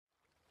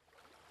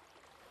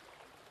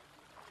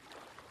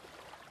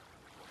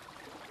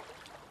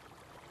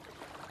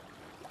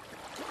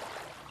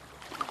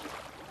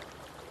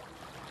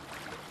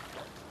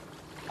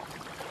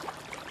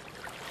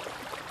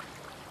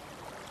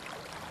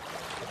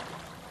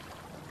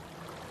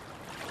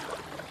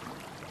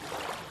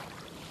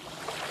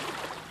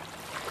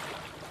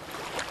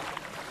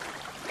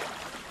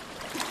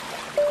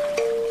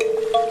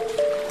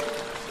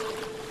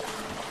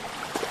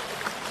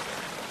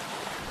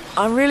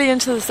I'm really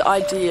into this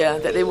idea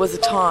that there was a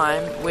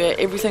time where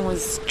everything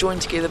was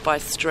joined together by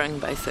string,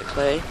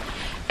 basically,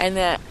 and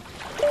that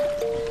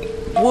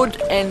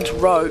wood and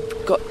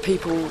rope got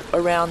people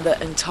around the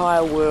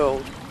entire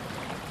world.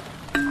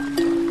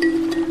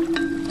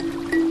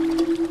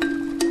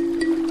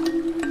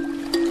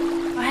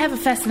 I have a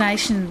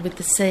fascination with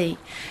the sea.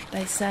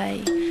 They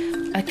say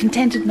a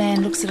contented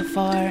man looks at a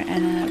fire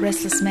and a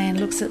restless man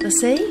looks at the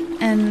sea,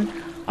 and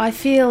I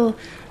feel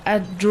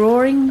a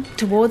drawing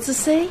towards the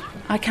sea.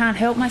 I can't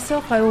help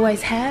myself, I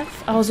always have.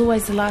 I was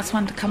always the last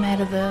one to come out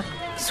of the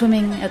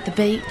swimming at the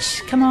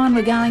beach. Come on,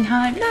 we're going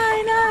home.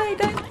 No,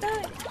 don't,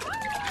 no.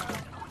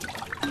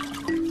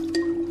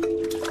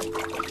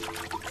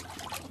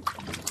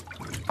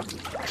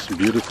 It's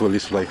beautiful,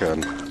 it's like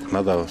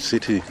another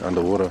city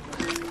underwater.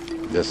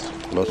 There's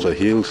lots of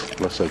hills,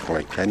 lots of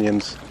like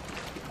canyons.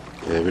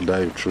 Yeah, we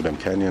dive through them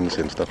canyons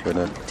and stuff like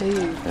that. Do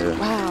you? Yeah.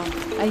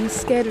 Wow. Are you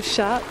scared of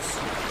sharks?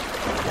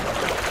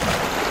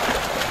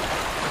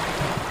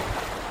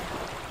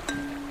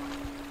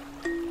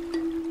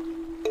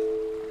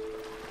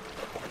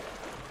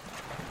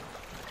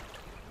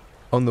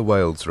 On the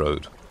Wales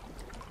Road.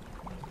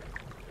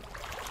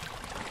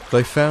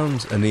 They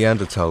found a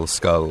Neanderthal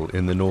skull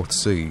in the North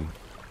Sea,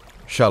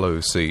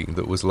 shallow sea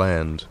that was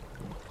land.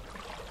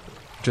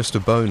 Just a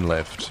bone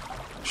left,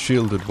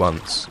 shielded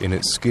once in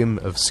its skim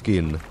of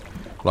skin,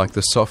 like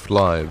the soft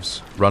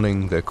lives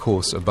running their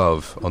course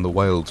above on the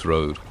Wales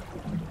Road.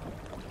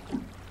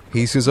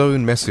 He's his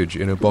own message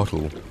in a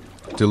bottle,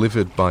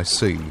 delivered by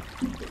sea,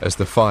 as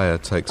the fire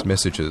takes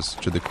messages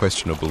to the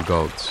questionable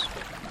gods.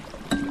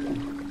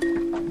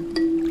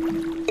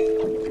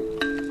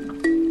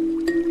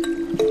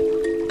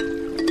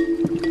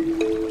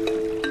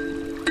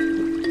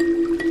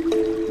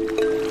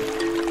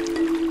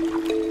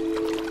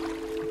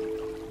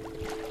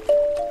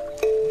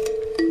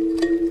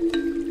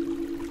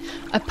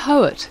 A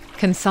poet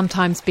can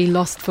sometimes be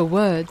lost for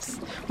words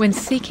when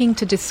seeking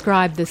to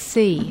describe the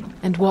sea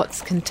and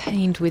what's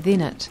contained within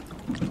it.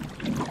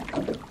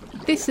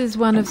 This is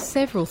one of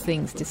several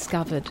things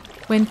discovered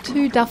when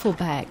 2 duffel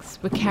bags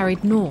were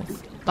carried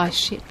north by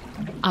ship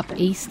up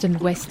east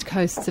and west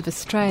coasts of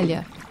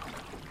Australia.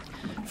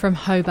 From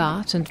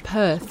Hobart and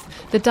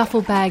Perth, the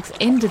duffel bags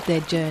ended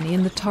their journey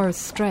in the Torres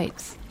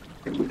Straits.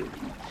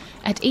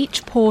 At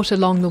each port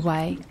along the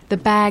way, the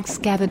bags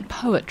gathered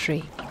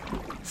poetry,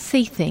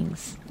 sea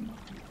things.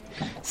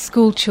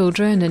 School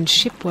children and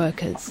ship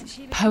workers,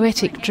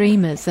 poetic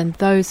dreamers and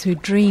those who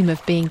dream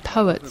of being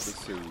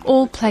poets,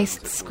 all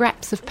placed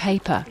scraps of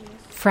paper,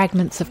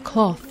 fragments of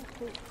cloth,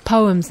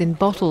 poems in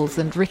bottles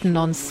and written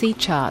on sea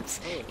charts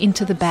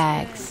into the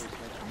bags.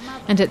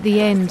 And at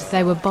the end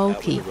they were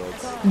bulky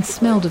and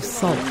smelled of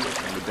salt.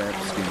 The damp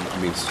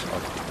skin mist.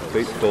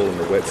 Feet fall in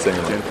the wet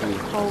sand gently.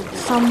 Hold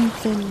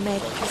something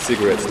magic.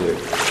 Cigarettes lit.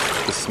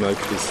 The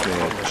smoke is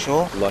snared.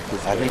 Sure, like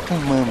this. a little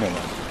mermaid.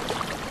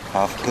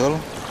 Half girl,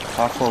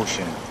 half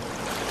ocean.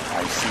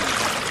 I see.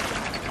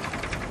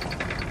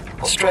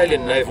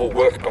 Australian Naval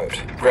Workboat,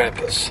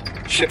 Grampus,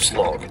 Ship's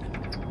Log,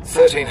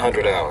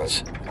 1300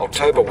 hours,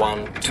 October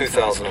 1,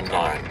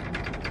 2009.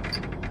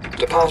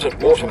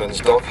 Departed Waterman's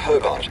Dock,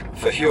 Hobart,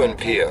 for Huon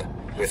Pier,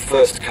 with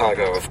first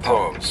cargo of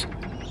poems.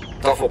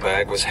 Duffel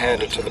bag was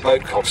handed to the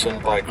boat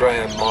coxswain by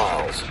Graeme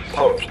Miles,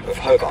 poet of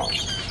Hobart.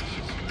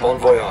 Bon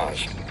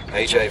voyage,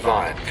 A.J.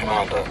 Vine,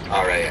 Commander,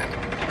 RAM.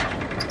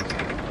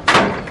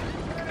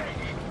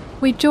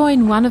 We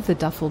join one of the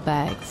duffel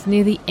bags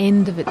near the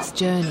end of its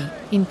journey,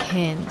 in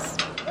Cairns.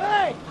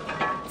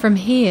 From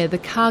here, the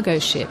cargo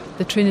ship,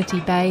 the Trinity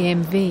Bay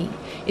MV,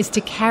 is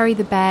to carry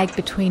the bag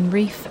between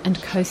reef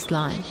and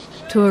coastline,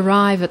 to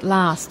arrive at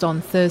last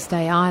on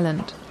Thursday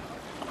Island.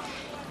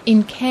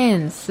 In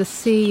Cairns, the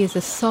sea is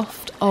a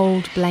soft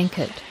old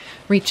blanket,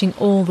 reaching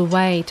all the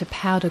way to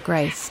powder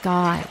grey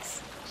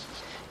skies.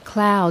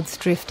 Clouds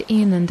drift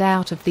in and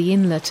out of the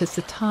inlet as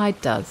the tide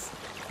does,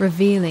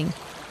 revealing,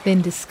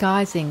 then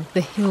disguising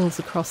the hills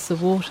across the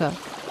water.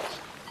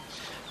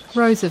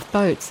 Rows of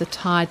boats are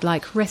tied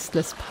like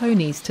restless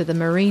ponies to the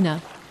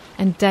marina,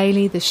 and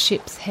daily the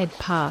ships head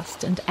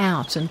past and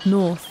out and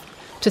north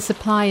to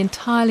supply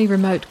entirely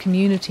remote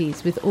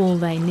communities with all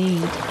they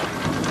need.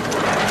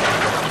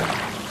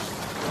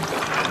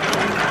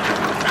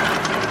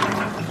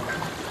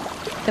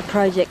 The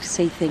project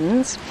Sea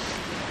Things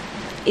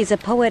is a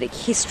poetic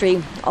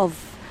history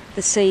of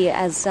the sea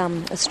as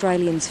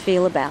Australians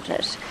feel about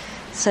it.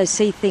 So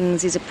Sea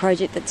Things is a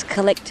project that's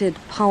collected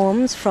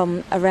poems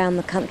from around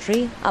the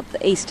country, up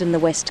the east and the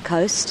west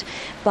coast,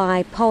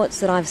 by poets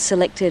that I've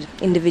selected,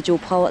 individual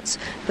poets,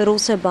 but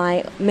also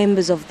by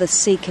members of the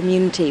sea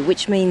community,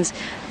 which means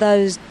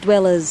those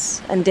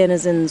dwellers and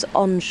denizens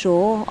on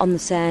shore, on the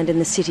sand in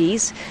the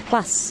cities,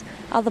 plus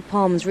other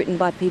poems written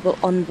by people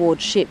on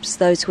board ships,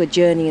 those who are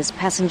journeying as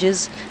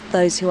passengers,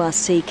 those who are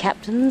sea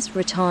captains,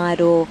 retired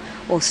or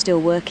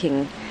still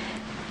working.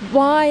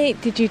 Why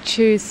did you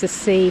choose the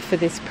sea for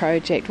this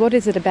project? What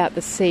is it about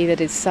the sea that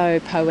is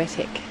so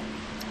poetic?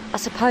 I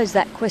suppose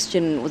that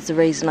question was the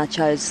reason I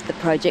chose the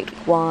project.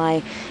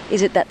 Why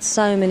is it that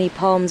so many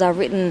poems are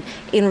written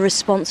in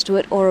response to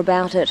it or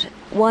about it?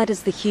 Why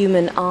does the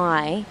human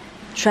eye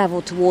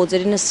travel towards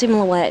it in a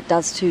similar way it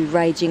does to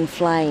raging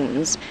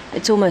flames?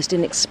 It's almost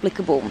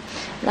inexplicable.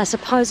 And I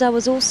suppose I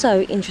was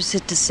also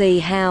interested to see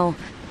how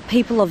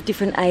people of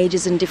different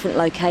ages and different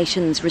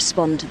locations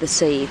respond to the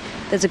sea.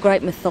 There's a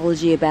great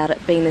mythology about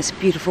it being this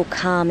beautiful,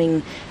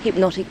 calming,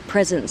 hypnotic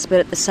presence, but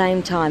at the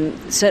same time,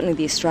 certainly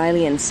the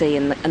Australian sea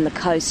and the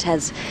coast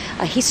has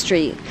a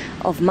history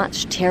of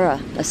much terror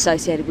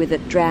associated with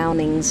it,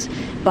 drownings,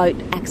 boat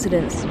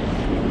accidents.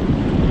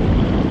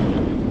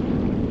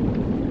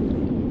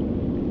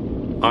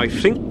 I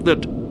think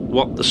that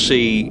what the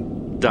sea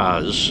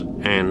does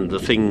and the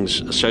things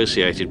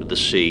associated with the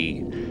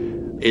sea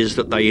is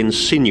that they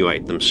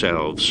insinuate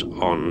themselves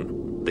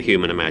on the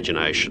human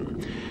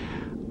imagination.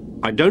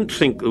 I don't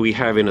think that we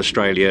have in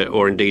Australia,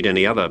 or indeed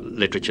any other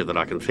literature that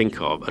I can think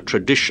of, a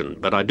tradition,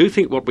 but I do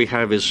think what we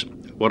have is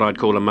what I'd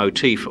call a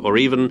motif or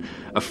even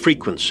a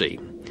frequency.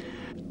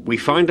 We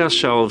find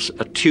ourselves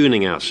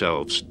attuning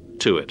ourselves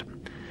to it.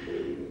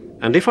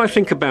 And if I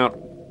think about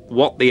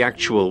what the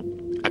actual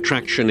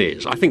attraction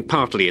is, I think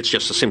partly it's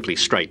just a simply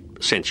straight,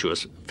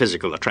 sensuous,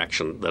 physical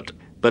attraction.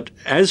 But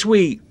as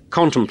we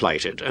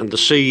contemplate it, and the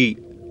sea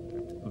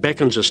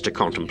beckons us to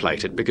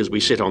contemplate it because we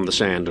sit on the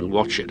sand and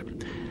watch it,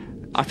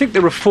 I think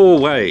there are four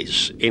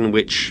ways in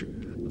which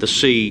the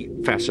sea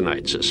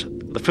fascinates us.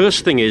 The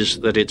first thing is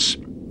that it's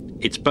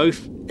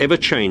both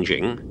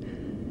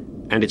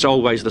ever-changing and it's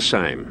always the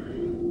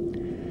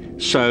same.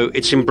 So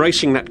it's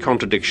embracing that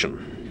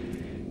contradiction.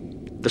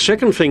 The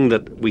second thing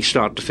that we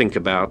start to think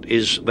about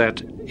is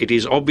that it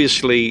is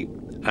obviously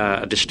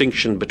a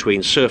distinction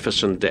between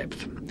surface and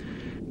depth.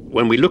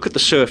 When we look at the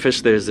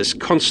surface, there's this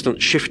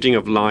constant shifting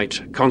of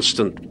light,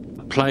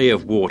 constant play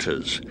of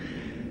waters.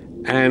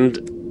 And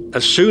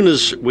as soon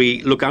as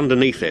we look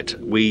underneath it,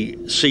 we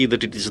see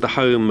that it is the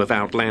home of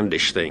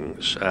outlandish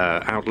things,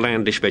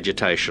 outlandish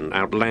vegetation,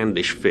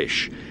 outlandish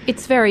fish.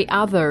 It's very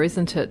other,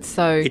 isn't it?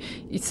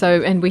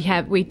 And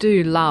we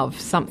do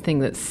love something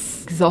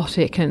that's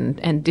exotic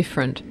and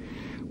different.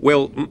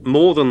 Well,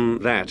 more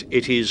than that,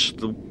 it is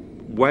the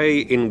way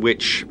in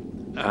which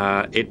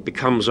it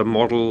becomes a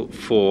model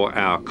for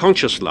our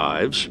conscious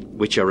lives,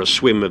 which are a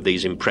swim of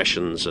these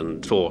impressions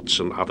and thoughts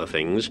and other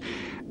things,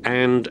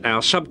 and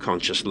our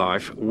subconscious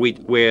life,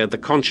 where the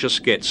conscious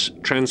gets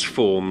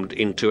transformed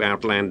into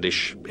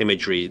outlandish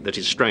imagery that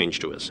is strange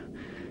to us.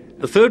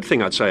 The third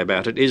thing I'd say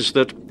about it is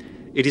that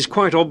it is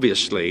quite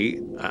obviously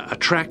a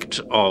tract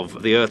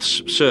of the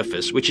Earth's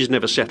surface which is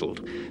never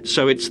settled.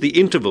 So it's the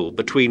interval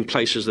between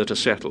places that are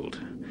settled.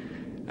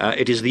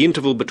 It is the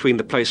interval between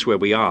the place where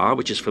we are,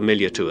 which is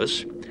familiar to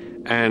us,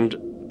 and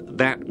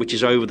that which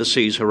is over the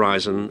sea's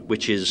horizon,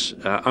 which is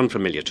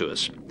unfamiliar to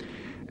us.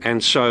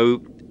 And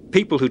so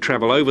people who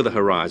travel over the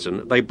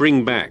horizon, they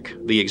bring back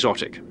the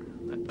exotic.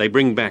 They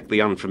bring back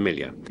the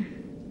unfamiliar.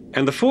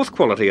 And the fourth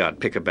quality I'd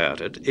pick about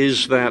it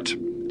is that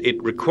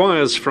it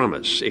requires from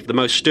us, if the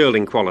most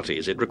sterling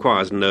qualities, it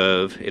requires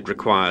nerve, it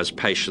requires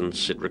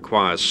patience, it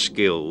requires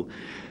skill,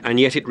 and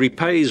yet it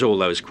repays all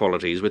those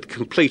qualities with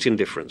complete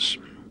indifference.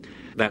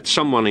 That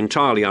someone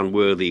entirely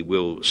unworthy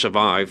will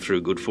survive through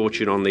good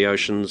fortune on the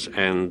oceans,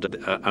 and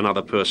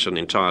another person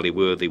entirely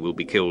worthy will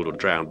be killed or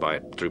drowned by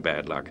it through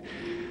bad luck.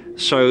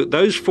 So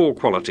those four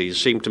qualities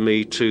seem to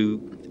me to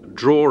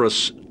draw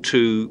us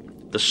to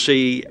the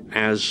sea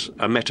as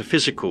a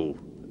metaphysical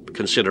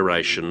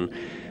consideration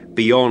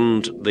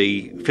beyond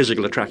the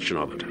physical attraction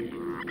of it.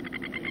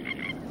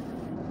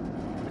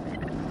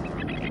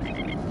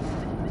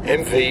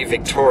 MV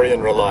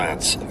Victorian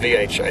Reliance,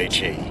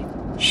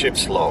 VHHE,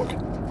 Ship's Log,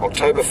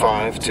 October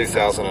 5,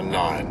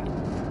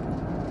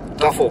 2009.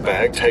 Duffel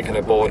bag taken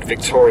aboard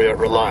Victoria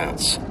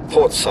Reliance,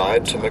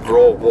 portside to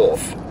McGraw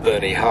Wharf,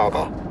 Burney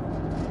Harbour.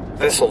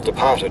 Vessel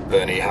departed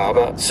Burney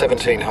Harbour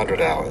 1700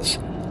 hours,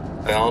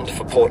 bound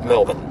for Port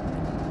Melbourne.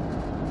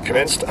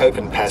 Commenced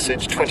open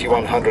passage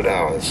 2100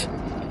 hours.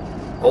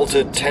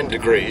 Altered 10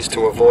 degrees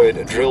to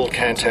avoid drill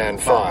Cantan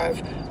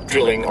 5,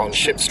 drilling on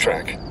ship's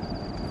track.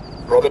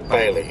 Robert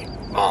Bailey,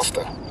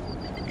 Master.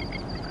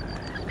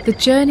 The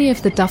journey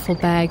of the duffel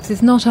bags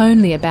is not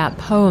only about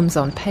poems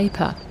on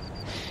paper.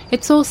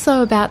 It's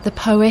also about the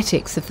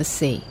poetics of the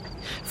sea,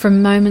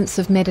 from moments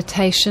of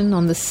meditation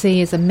on the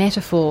sea as a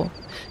metaphor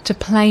to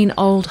plain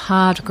old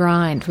hard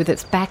grind with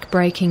its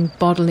back-breaking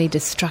bodily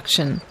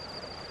destruction.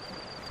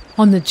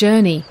 On the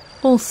journey,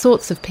 all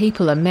sorts of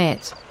people are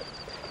met.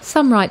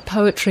 Some write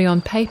poetry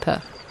on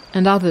paper,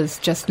 and others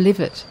just live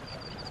it.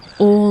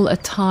 All are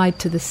tied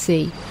to the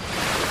sea.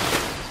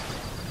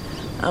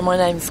 My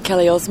name's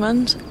Kelly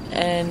Osmond,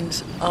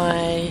 and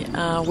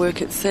I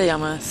work at sea.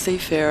 I'm a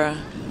seafarer.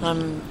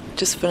 I'm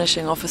just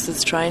finishing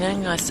officers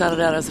training. I started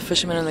out as a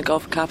fisherman in the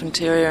Gulf of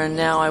Carpentaria, and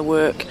now I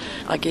work,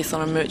 I guess,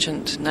 on a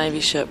merchant navy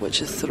ship,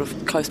 which is sort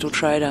of coastal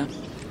trader,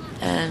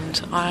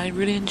 and I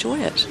really enjoy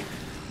it.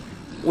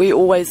 We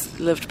always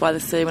lived by the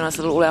sea when I was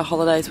little. All our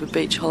holidays were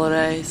beach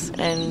holidays,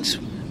 and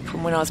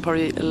from when I was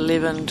probably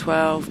 11,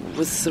 12,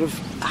 was sort of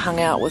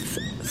hung out with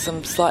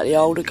some slightly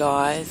older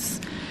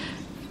guys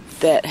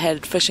that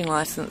had fishing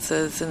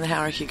licences in the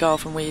Hauraki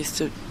Gulf, and we used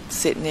to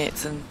set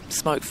nets and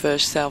smoke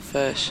fish, sell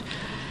fish.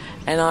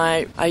 And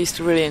I used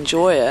to really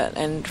enjoy it,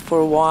 and for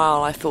a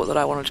while I thought that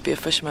I wanted to be a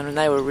fisherman, and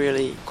they were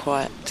really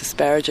quite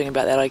disparaging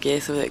about that, I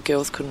guess, or that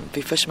girls couldn't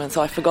be fishermen.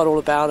 So I forgot all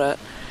about it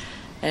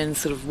and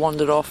sort of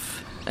wandered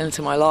off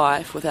into my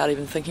life without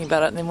even thinking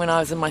about it. And then when I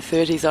was in my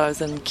 30s, I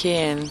was in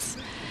Cairns,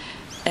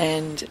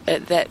 and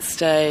at that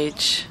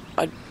stage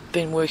I'd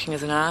been working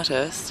as an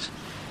artist,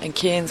 and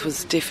Cairns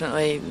was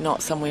definitely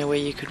not somewhere where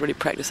you could really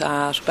practice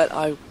art, but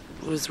I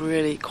was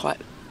really quite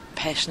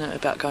passionate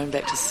about going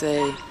back to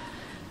sea.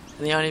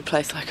 And the only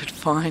place I could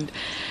find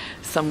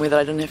somewhere that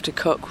I didn't have to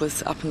cook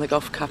was up in the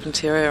Gulf of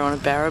Carpentaria on a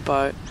barra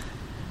boat.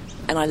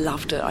 And I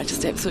loved it. I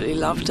just absolutely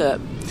loved it.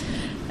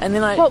 And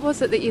then What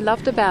was it that you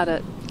loved about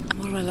it?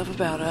 What did I love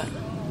about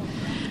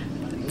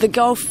it? The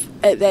Gulf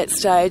at that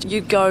stage,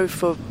 you'd go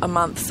for a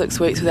month, 6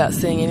 weeks without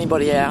seeing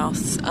anybody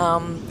else.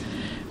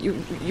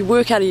 You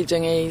work out of your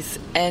dinghies,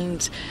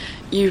 and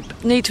you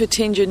need to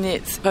attend your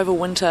nets. Over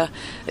winter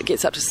it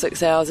gets up to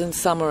 6 hours. In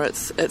summer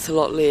it's a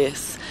lot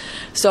less.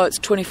 So it's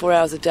 24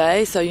 hours a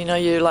day. So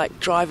you're like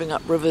driving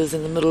up rivers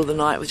in the middle of the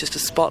night with just a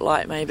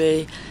spotlight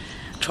maybe,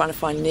 trying to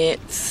find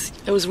nets.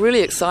 It was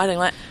really exciting.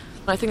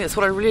 I think that's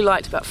what I really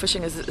liked about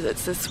fishing, is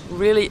it's this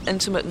really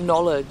intimate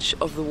knowledge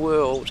of the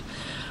world.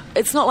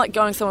 It's not like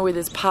going somewhere where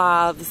there's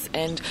paths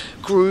and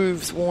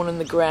grooves worn in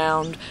the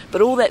ground, but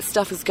all that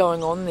stuff is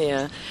going on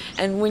there.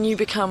 And when you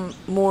become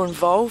more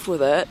involved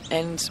with it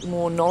and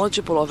more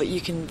knowledgeable of it, you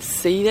can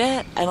see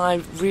that, and I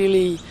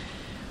really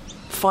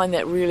find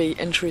that really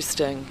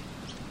interesting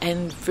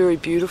and very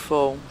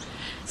beautiful.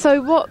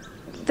 So what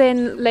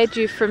then led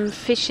you from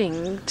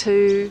fishing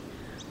to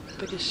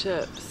bigger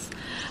ships?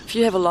 If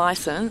you have a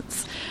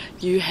licence,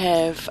 you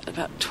have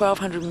about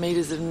 1,200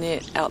 metres of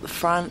net out the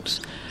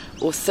front,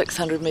 or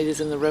 600 metres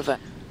in the river.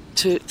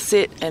 To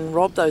set and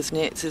rob those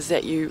nets is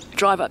that you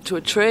drive up to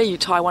a tree, you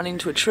tie one end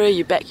to a tree,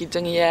 you back your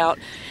dinghy out,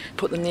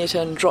 put the net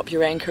in, drop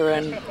your anchor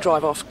and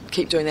drive off,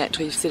 keep doing that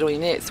till you set all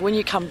your nets. When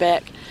you come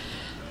back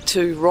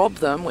to rob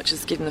them, which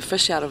is getting the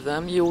fish out of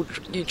them, you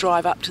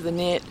drive up to the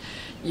net,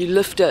 you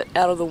lift it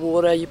out of the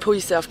water, you pull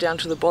yourself down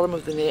to the bottom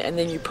of the net, and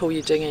then you pull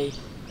your dinghy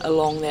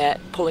along that,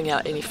 pulling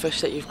out any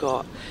fish that you've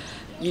got.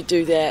 You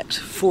do that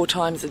 4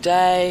 times a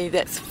day.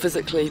 That's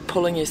physically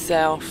pulling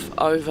yourself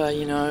over,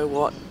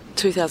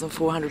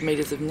 2,400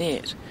 metres of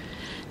net.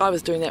 I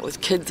was doing that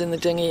with kids in the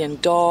dinghy and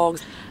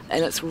dogs,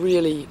 and it's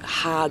really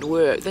hard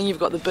work. Then you've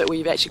got the bit where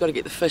you've actually got to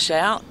get the fish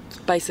out.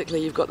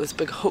 Basically, you've got this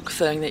big hook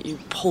thing that you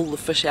pull the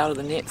fish out of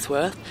the nets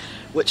with,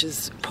 which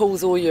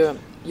pulls all your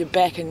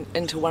back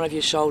into one of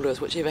your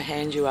shoulders, whichever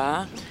hand you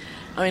are.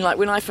 I mean, like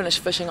when I finished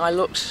fishing, I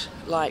looked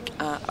like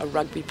a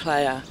rugby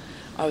player.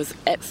 I was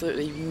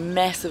absolutely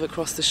massive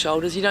across the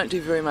shoulders. You don't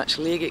do very much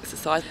leg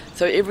exercise,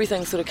 so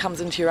everything sort of comes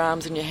into your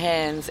arms and your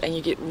hands, and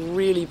you get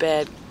really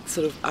bad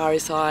sort of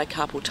RSI,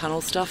 carpal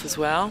tunnel stuff as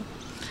well.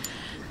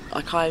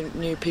 Like I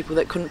knew people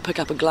that couldn't pick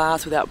up a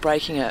glass without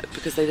breaking it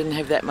because they didn't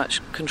have that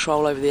much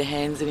control over their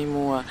hands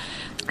anymore.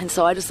 And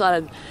so I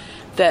decided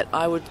that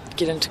I would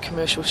get into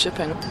commercial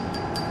shipping.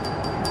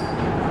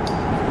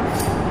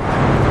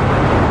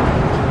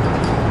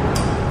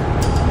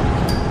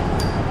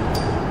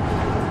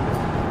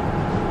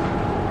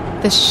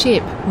 The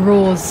ship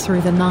roars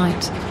through the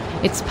night.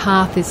 Its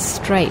path is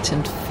straight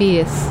and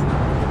fierce.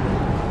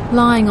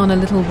 Lying on a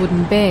little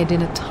wooden bed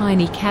in a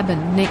tiny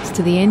cabin next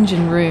to the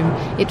engine room,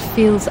 it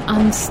feels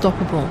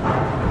unstoppable,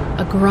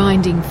 a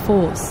grinding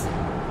force.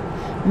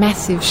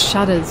 Massive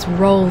shudders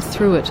roll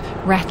through it,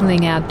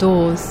 rattling our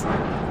doors.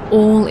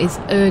 All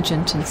is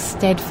urgent and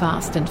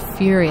steadfast and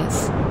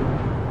furious.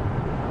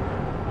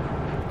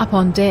 Up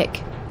on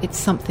deck, it's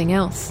something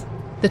else.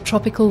 The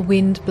tropical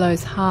wind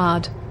blows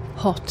hard,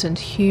 hot and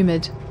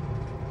humid.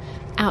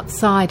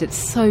 Outside it's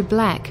so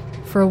black,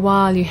 for a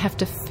while you have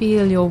to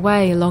feel your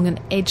way along an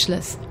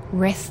edgeless,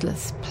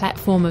 restless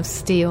platform of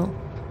steel.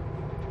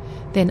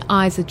 Then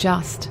eyes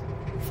adjust,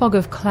 fog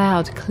of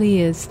cloud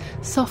clears,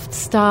 soft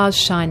stars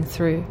shine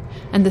through,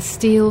 and the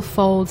steel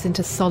folds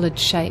into solid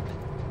shape.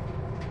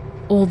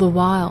 All the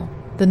while,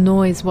 the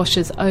noise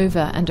washes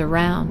over and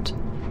around.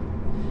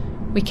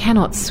 We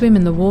cannot swim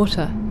in the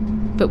water,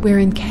 but we're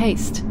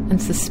encased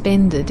and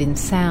suspended in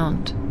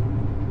sound.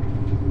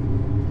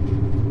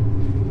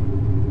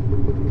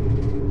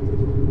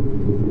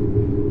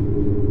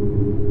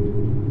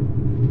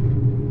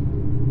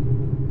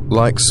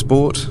 Like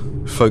sport,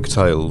 folk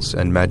tales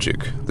and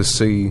magic, the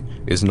sea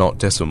is not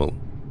decimal.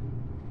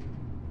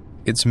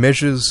 Its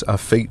measures are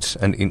feet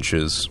and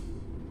inches,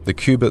 the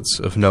cubits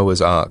of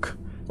Noah's Ark,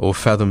 or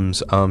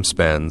fathoms arm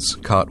spans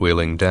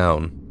cartwheeling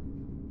down.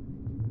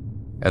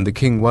 And the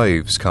king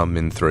waves come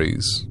in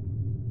threes.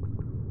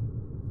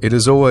 It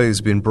has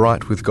always been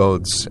bright with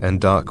gods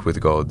and dark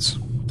with gods,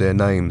 their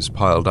names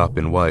piled up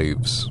in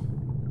waves.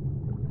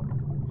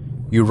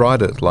 You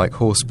ride it like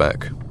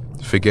horseback,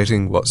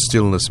 forgetting what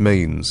stillness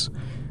means,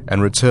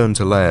 and return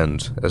to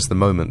land as the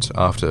moment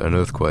after an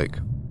earthquake.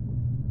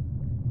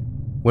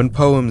 When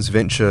poems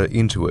venture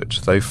into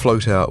it, they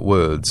float out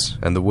words,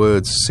 and the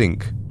words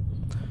sink.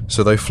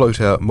 So they float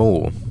out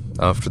more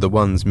after the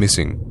ones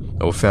missing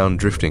or found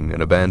drifting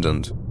and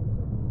abandoned.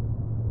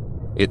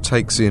 It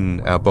takes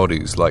in our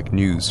bodies like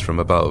news from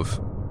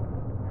above.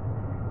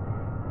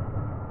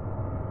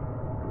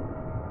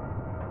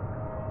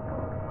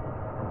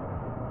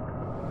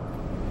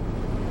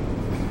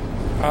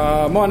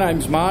 My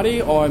name's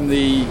Marty. I'm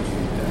the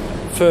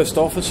first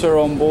officer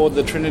on board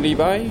the Trinity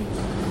Bay.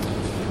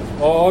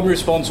 I'm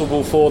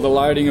responsible for the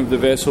loading of the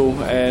vessel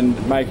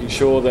and making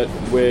sure that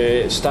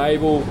we're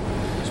stable,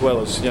 as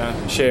well as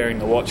sharing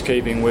the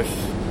watchkeeping with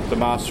the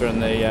master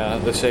and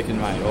the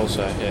second mate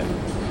also. Yeah.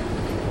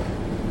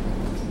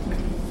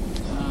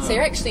 So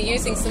you're actually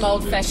using some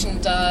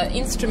old-fashioned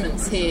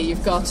instruments here.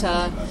 You've got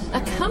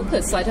a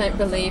compass, I don't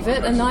believe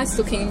it, a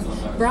nice-looking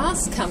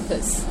brass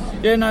compass.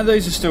 Yeah, no,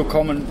 these are still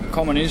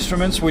common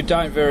instruments. We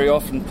don't very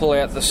often pull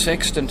out the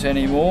sextant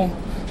anymore.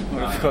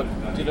 We've got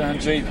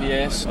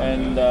GPS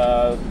and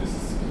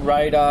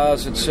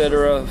radars,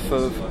 etc.,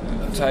 for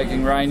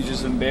taking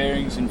ranges and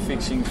bearings and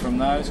fixing from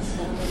those.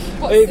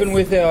 Even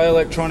with our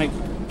electronic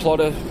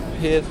plotter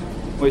here,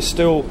 we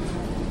still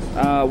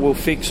will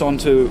fix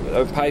onto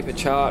a paper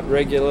chart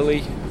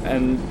regularly,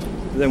 and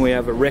then we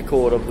have a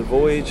record of the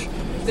voyage.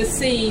 The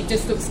sea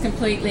just looks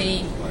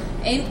completely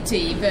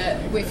empty, but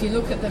if you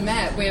look at the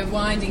map, we're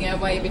winding our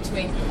way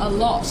between a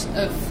lot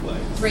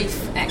of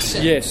reef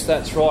action. Yes,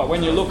 that's right.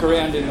 When you look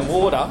around in the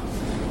water,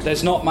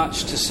 there's not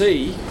much to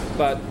see,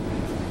 but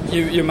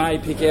you may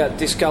pick out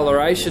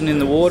discoloration in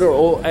the water,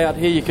 or out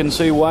here you can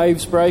see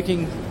waves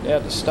breaking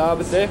out to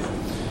starboard there.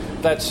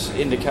 That's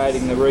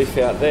indicating the reef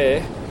out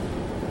there.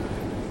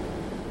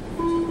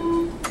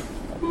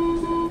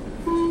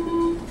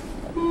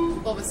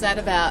 What was that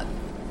about?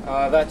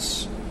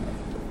 That's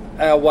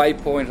our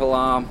waypoint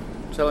alarm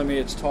telling me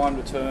it's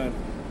time to turn.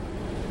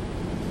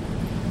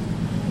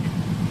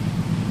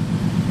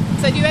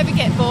 So do you ever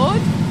get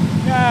bored?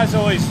 No, it's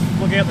always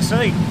look out the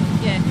sea.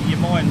 Yeah. Your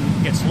mind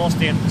gets lost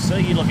out at the sea.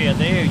 You look out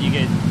there, you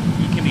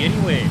can be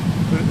anywhere.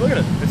 But look at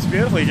it, it's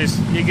beautiful.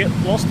 You get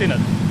lost in it.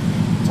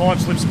 Time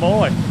slips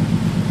by.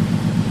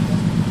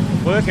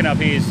 Working up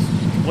here is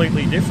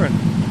completely different.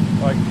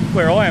 Like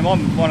where I am,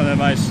 I'm one of the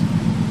most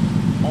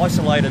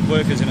isolated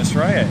workers in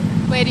Australia.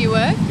 Where do you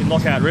work? In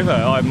Lockhardt River.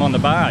 I'm on the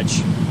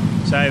barge.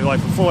 So like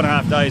for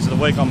 4.5 days of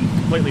the week I'm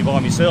completely by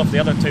myself. The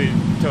other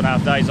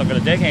 2.5 days I've got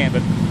a deckhand,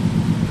 but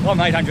I'm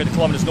 800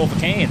 kilometres north of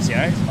Cairns,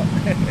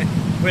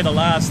 We're the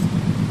last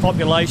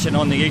population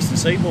on the eastern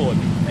seaboard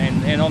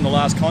and on the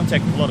last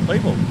contact with a lot of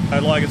people. So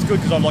like it's good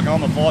because I'm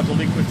a vital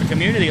link with the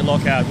community at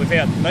Lockhardt.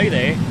 Without me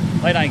there,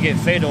 they don't get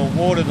fed or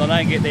watered, they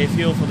don't get their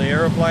fuel for their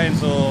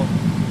aeroplanes or...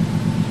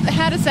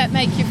 How does that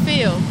make you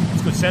feel?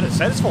 It's good,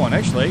 satisfying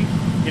actually.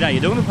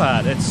 You're doing a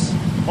part.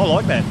 I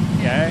like that.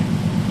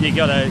 You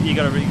got a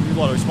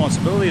lot of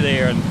responsibility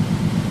there, and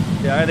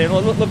then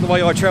look the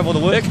way I travel to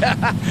work.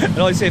 And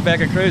I sit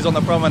back and cruise on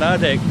the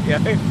promenade deck.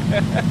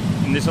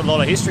 And there's a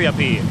lot of history up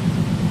here.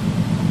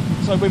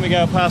 So when we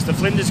go past the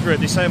Flinders Group,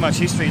 there's so much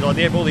history. Like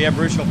they have all the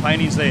Aboriginal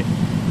paintings there.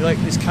 Like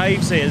there's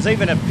caves there. There's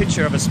even a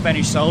picture of a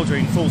Spanish soldier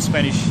in full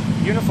Spanish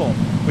uniform,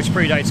 which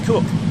predates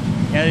Cook.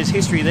 There's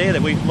history there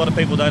that a lot of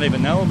people don't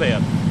even know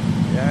about.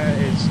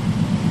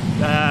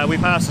 We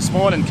passed this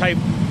morning Cape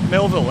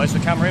Melville as we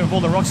come around with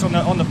all the rocks on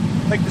the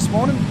peak this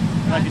morning.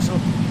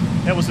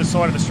 That was the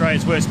site of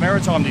Australia's worst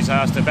maritime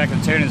disaster back in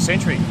the turn of the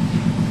century.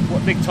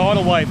 What big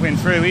tidal wave went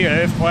through here,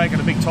 earthquake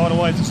and a big tidal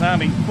wave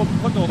tsunami.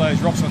 Look at all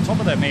those rocks on top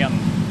of that mountain.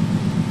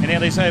 And now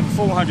there's over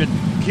 400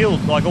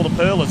 killed, like all the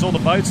pearlers, all the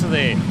boats are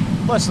there.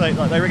 Plus they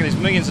reckon there's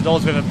millions of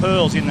dollars worth of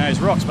pearls in those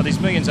rocks, but there's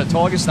millions of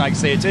tiger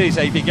snakes there too,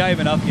 so if you're game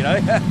enough,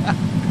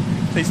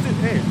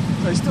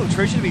 there's still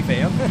treasure to be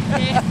found.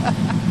 Yeah.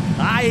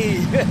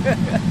 Aye!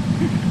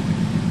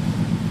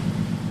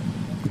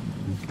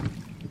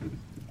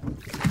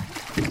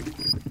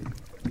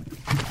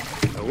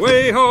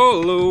 Away,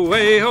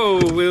 ho,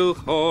 we'll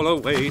haul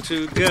away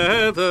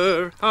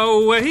together.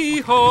 Away,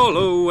 haul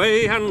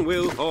away, and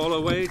we'll haul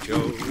away,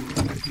 Joe.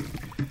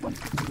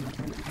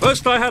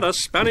 First I had a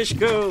Spanish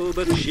girl,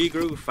 but she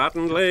grew fat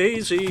and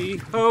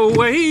lazy.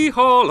 Away,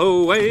 haul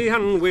away,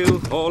 and we'll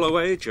haul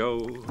away,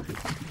 Joe.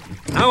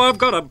 Now I've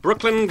got a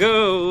Brooklyn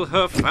girl,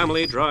 her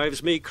family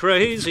drives me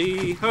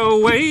crazy.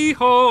 Away,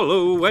 haul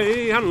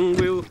away, and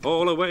we'll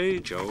haul away,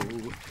 Joe.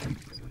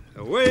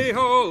 Away,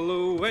 haul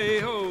away,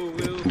 ho,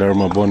 we'll...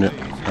 Delma Bon,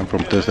 I'm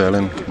from Tess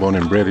Island, born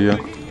and bred here.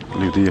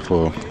 Lived here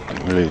for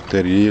nearly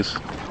 30 years.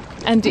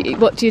 And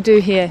what do you do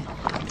here?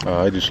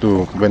 I just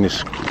do, when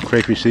it's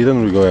crayfish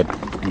season, we go out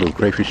do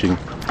crayfishing.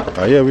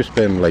 We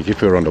spend,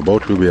 if you're on the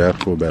boat, we'll be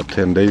out for about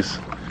 10 days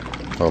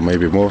or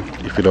maybe more.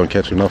 If we don't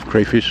catch enough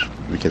crayfish,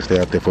 we can stay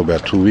out there for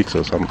about 2 weeks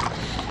or something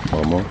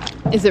or more.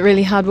 Is it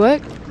really hard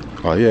work?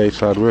 It's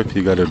hard work.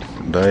 You got to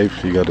dive,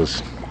 you got to...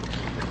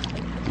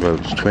 Well,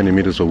 it's 20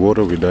 meters of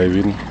water we dive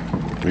in.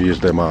 We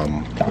use them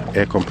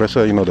air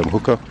compressor, them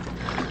hooker.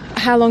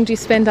 How long do you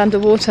spend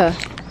underwater?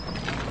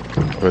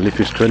 Well, if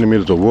it's 20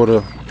 meters of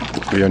water,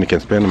 we only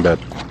can spend about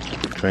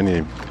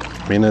 20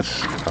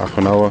 minutes, half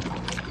an hour.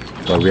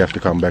 So we have to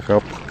come back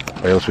up,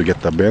 or else we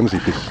get the bends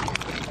if it's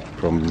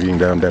from being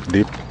down that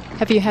deep.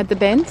 Have you had the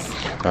bends?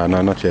 No,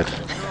 not yet.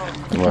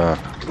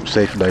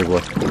 Safe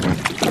diver.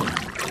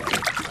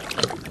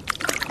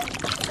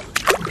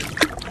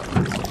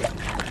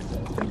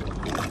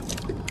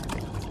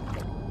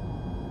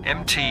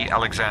 MT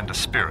Alexander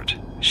Spirit,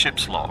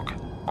 ship's log,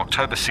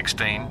 October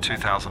 16,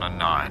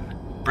 2009,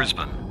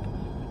 Brisbane.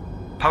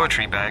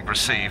 Poetry bag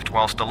received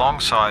whilst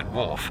alongside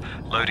wharf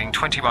loading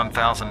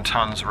 21,000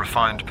 tonnes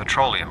refined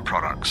petroleum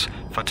products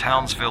for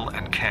Townsville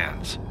and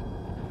Cairns.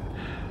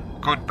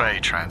 Good bay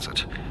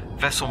transit.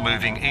 Vessel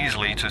moving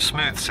easily to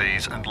smooth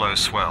seas and low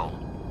swell.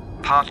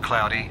 Part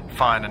cloudy,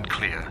 fine and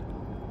clear.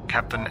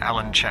 Captain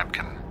Alan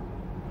Chapkin.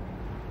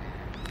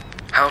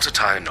 How to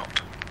tie a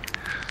knot.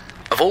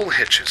 Of all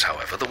hitches,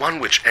 however, the one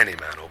which any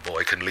man or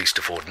boy can least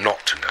afford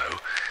not to know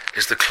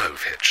is the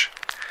clove hitch.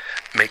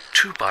 Make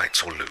 2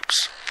 bights or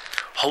loops.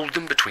 Hold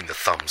them between the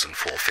thumbs and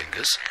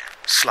forefingers.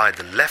 Slide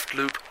the left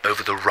loop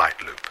over the right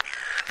loop.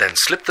 Then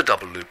slip the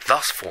double loop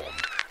thus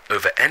formed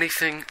over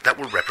anything that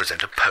will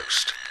represent a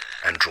post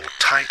and draw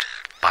tight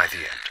by the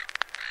end.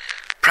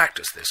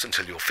 Practice this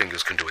until your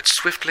fingers can do it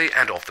swiftly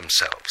and of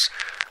themselves,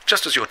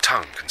 just as your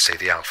tongue can say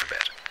the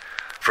alphabet.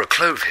 For a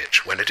clove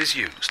hitch, when it is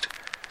used,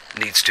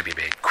 needs to be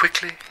made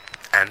quickly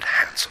and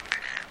handsomely.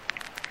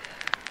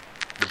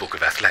 The Book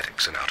of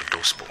Athletics and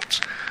Out-of-Door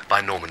Sports by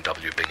Norman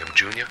W. Bingham,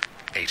 Jr.,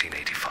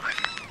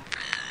 1885.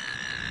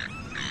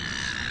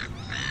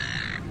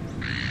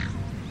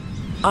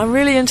 I'm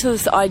really into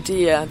this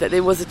idea that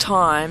there was a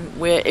time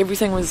where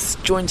everything was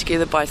joined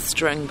together by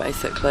string,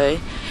 basically,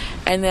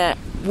 and that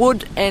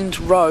wood and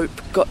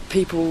rope got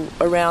people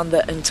around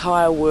the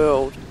entire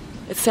world.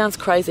 It sounds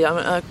crazy, I'm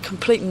a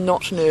complete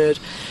knot nerd,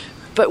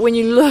 but when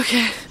you look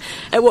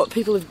at what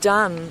people have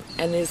done,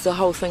 and there's the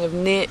whole thing of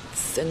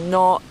nets and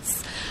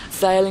knots,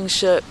 sailing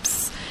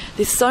ships,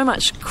 there's so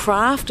much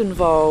craft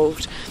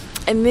involved,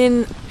 and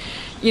then,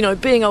 you know,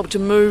 being able to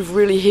move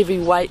really heavy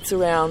weights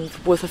around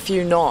with a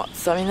few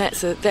knots, I mean,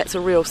 that's a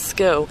real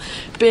skill.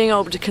 Being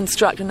able to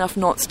construct enough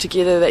knots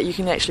together that you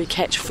can actually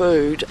catch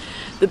food.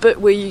 The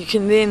bit where you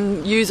can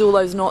then use all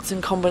those knots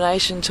in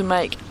combination to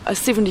make a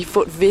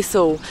 70-foot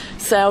vessel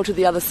sail to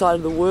the other side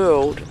of the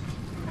world.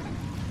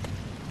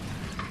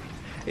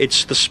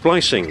 It's the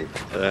splicing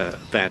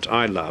that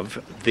I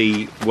love,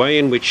 the way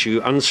in which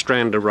you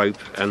unstrand a rope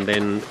and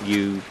then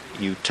you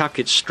tuck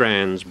its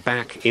strands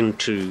back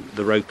into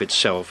the rope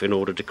itself in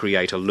order to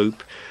create a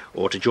loop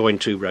or to join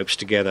 2 ropes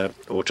together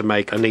or to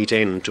make a neat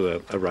end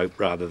to a rope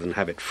rather than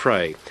have it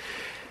fray.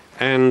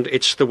 And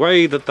it's the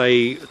way that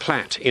they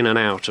plait in and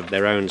out of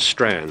their own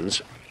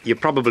strands. You're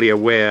probably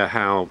aware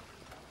how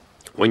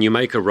when you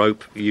make a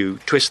rope you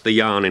twist the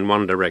yarn in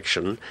one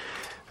direction.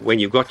 When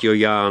you've got your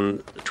yarn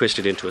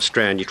twisted into a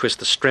strand, you twist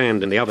the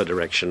strand in the other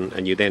direction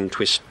and you then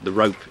twist the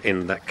rope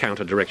in that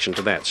counter direction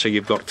to that. So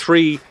you've got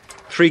three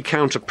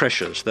counter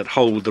pressures that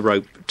hold the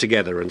rope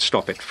together and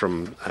stop it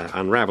from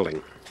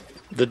unravelling.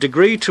 The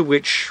degree to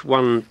which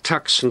one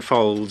tucks and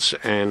folds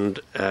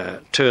and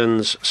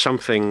turns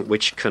something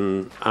which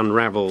can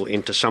unravel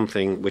into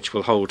something which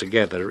will hold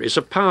together is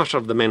a part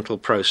of the mental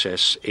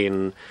process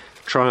in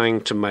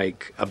trying to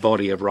make a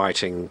body of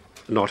writing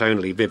not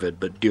only vivid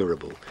but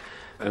durable.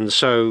 And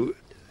so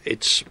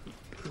it's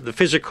the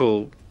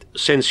physical,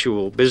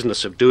 sensual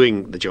business of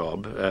doing the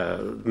job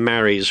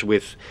marries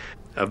with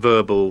a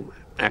verbal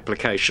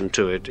application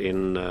to it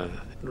in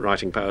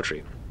writing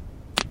poetry.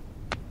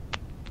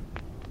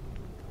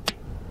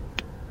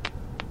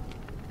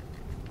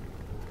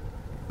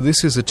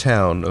 This is a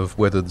town of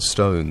weathered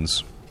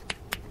stones.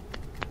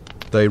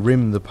 They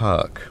rim the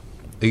park,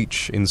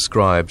 each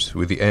inscribed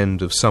with the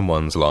end of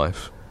someone's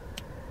life.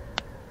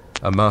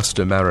 A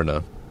master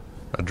mariner,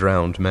 a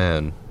drowned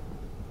man.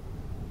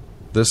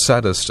 The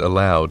saddest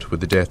aloud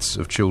with the deaths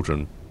of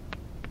children.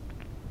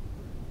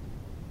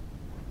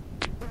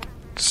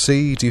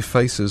 Sea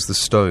defaces the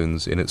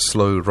stones in its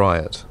slow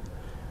riot,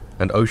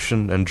 and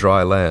ocean and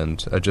dry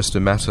land are just a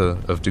matter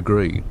of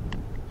degree,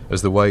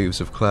 as the waves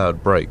of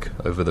cloud break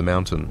over the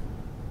mountain.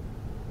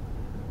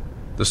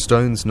 The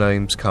stones'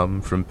 names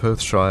come from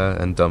Perthshire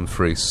and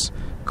Dumfries,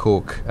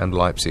 Cork and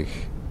Leipzig.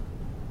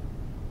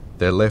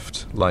 They're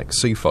left like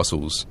sea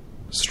fossils,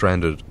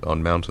 stranded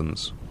on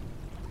mountains.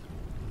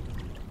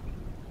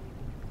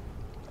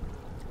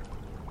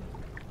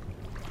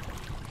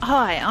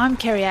 Hi, I'm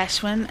Kerry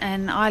Ashwin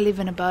and I live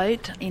in a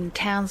boat in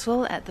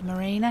Townsville at the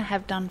marina,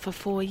 have done for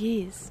 4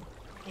 years.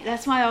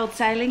 That's my old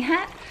sailing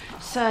hat,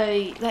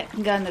 so that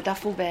can go in the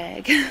duffel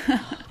bag.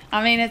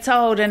 I mean, it's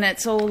old and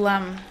it's all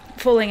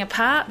falling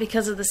apart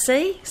because of the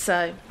sea,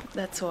 so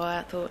that's why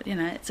I thought,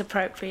 it's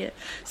appropriate.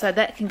 So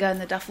that can go in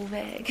the duffel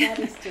bag. That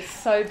is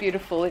just so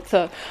beautiful. It's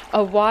a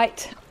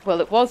white,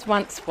 well, it was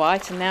once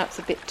white and now it's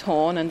a bit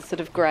torn and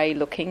sort of grey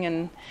looking,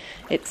 and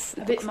it's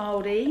a bit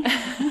mouldy.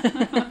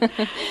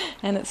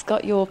 And it's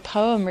got your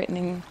poem written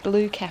in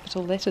blue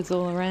capital letters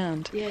all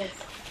around. Yes.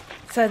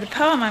 So the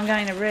poem I'm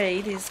going to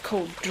read is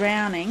called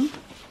Drowning.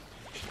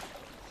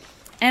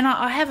 And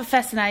I have a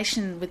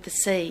fascination with the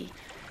sea.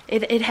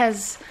 It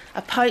has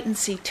a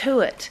potency to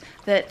it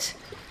that,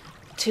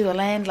 to a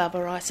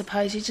landlubber, I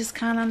suppose, you just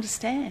can't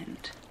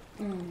understand.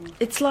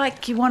 It's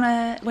like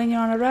when you're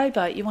on a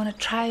rowboat, you want to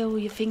trail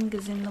your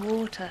fingers in the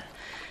water.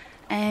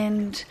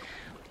 And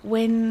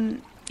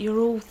when you're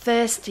all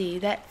thirsty,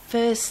 that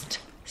first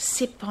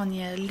sip on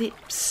your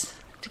lips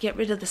to get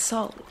rid of the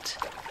salt.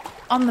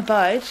 On the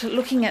boat,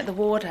 looking at the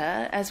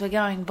water as we're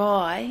going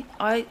by,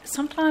 I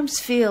sometimes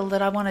feel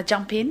that I want to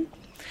jump in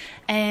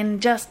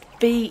and just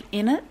be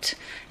in it.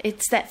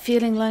 It's that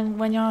feeling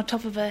when you're on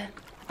top of a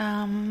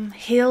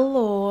hill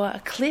or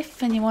a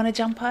cliff and you want to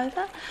jump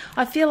over.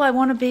 I feel I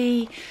want to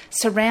be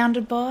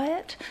surrounded by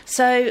it.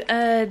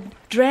 So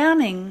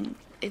drowning,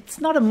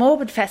 it's not a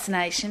morbid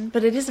fascination,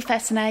 but it is a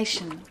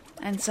fascination.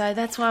 And so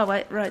that's why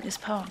I wrote this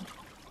poem.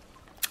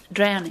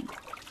 Drowning.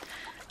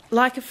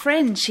 Like a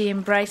friend, she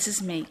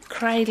embraces me,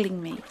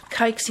 cradling me,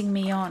 coaxing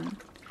me on.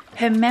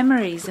 Her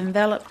memories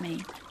envelop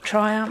me,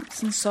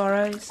 triumphs and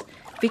sorrows,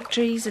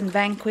 victories and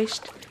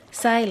vanquished,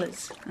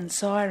 sailors and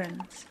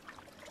sirens.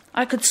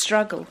 I could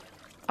struggle,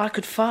 I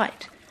could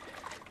fight,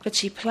 but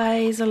she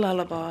plays a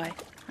lullaby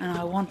and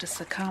I want to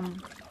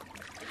succumb.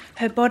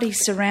 Her body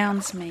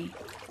surrounds me,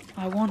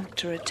 I want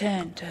to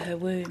return to her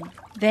womb.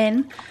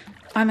 Then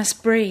I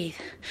must breathe,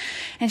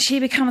 and she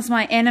becomes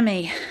my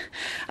enemy,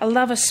 a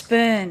lover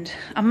spurned,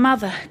 a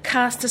mother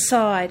cast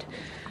aside,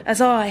 as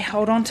I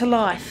hold on to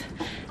life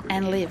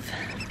and live.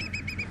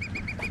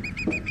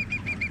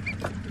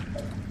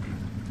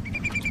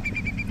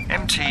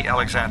 MT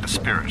Alexander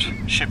Spirit,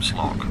 ship's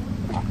log,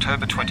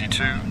 October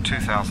 22,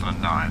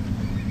 2009.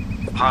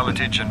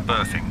 Pilotage and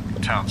berthing,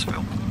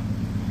 Townsville.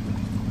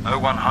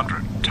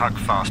 0100, tug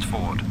fast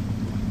forward.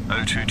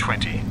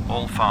 0220,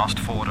 all fast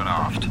forward and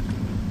aft.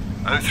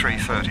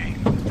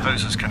 0330,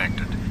 hoses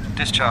connected.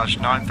 Discharged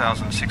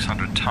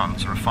 9,600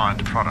 tonnes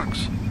refined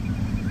products.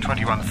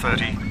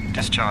 2130,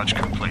 discharge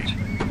complete.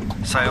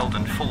 Sailed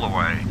and full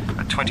away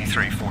at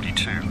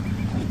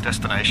 2342.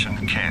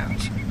 Destination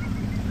Cairns.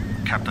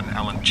 Captain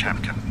Alan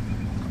Champkin.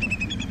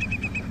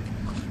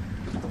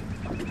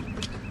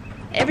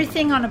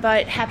 Everything on a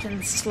boat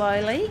happens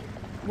slowly,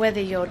 whether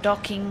you're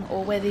docking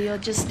or whether you're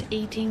just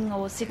eating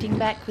or sitting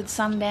back with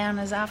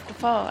sundowners after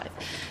 5.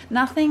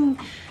 Nothing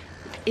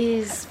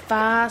is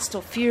fast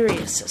or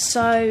furious,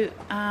 so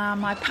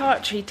my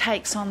poetry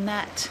takes on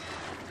that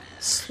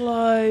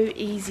slow,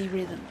 easy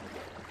rhythm.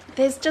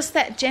 There's just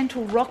that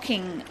gentle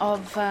rocking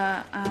of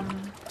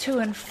to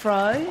and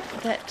fro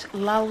that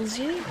lulls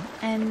you,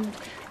 and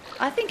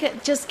I think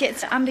it just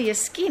gets under your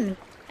skin.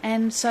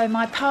 And so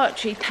my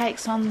poetry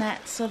takes on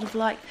that sort of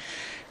like,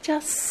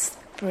 just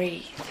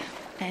breathe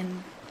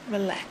and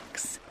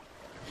relax.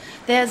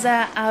 There's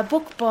a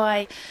book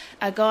by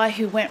a guy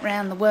who went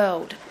round the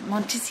world,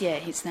 Montessier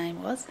his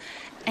name was,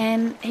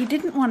 and he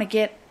didn't want to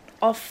get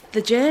off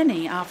the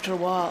journey after a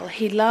while.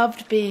 He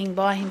loved being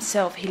by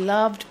himself, he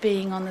loved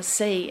being on the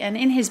sea, and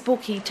in his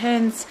book he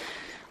turns,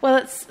 well,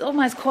 it's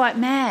almost quite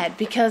mad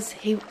because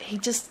he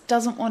just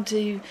doesn't want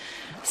to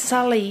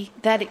sully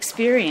that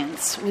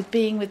experience with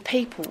being with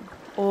people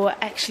or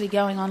actually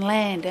going on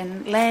land,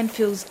 and land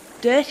feels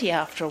dirty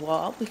after a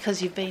while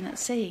because you've been at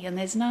sea and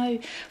there's no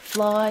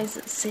flies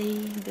at sea,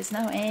 there's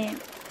no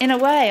ants. In a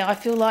way, I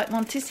feel like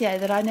Montessier,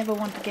 that I never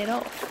want to get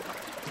off.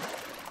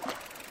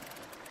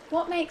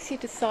 What makes you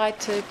decide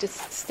to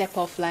just step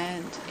off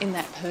land in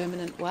that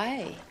permanent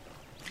way?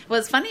 Well,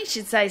 it's funny you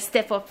should say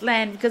step off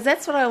land, because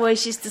that's what I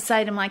always used to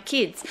say to my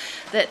kids,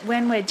 that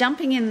when we're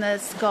jumping in the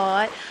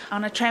sky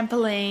on a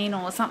trampoline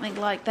or something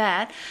like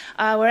that,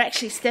 we're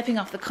actually stepping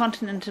off the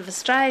continent of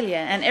Australia.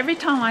 And every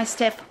time I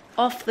step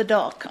off the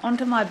dock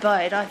onto my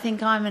boat, I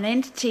think I'm an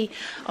entity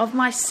of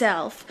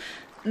myself,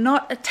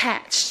 not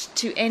attached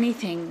to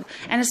anything.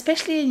 And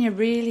especially in your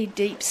really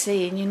deep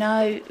sea, and you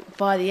know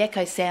by the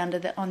echo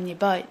sounder on your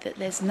boat that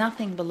there's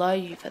nothing below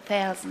you for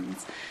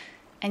thousands,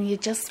 and you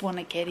just want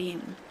to get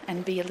in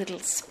and be a little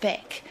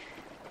speck.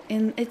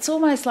 And it's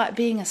almost like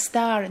being a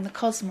star in the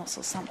cosmos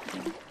or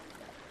something.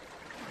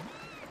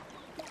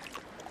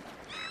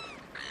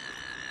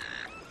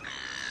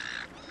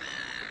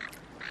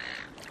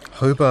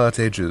 Hobart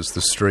edges the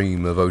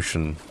stream of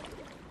ocean,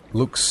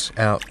 looks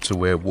out to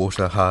where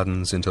water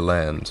hardens into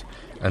land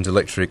and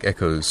electric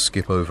echoes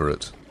skip over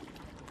it.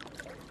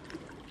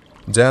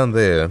 Down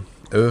there,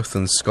 earth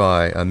and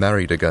sky are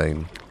married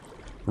again,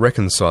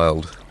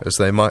 reconciled as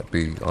they might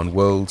be on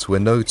worlds where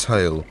no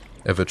tail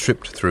ever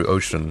tripped through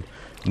ocean,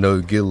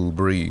 no gill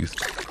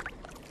breathed.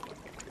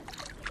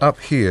 Up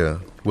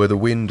here, where the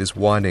wind is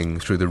whining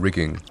through the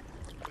rigging,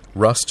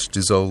 rust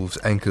dissolves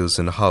anchors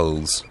and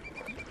hulls,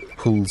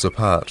 pulls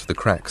apart the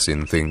cracks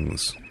in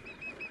things.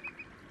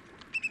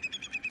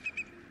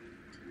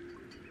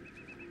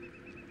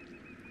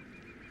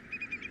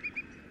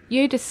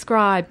 You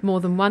describe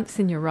more than once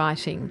in your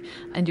writing,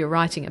 and you're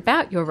writing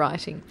about your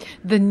writing,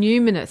 the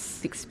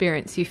numinous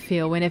experience you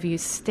feel whenever you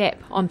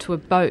step onto a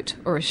boat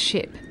or a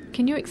ship.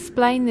 Can you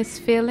explain this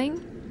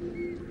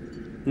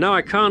feeling? No,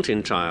 I can't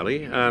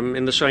entirely.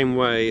 In the same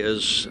way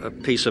as a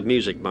piece of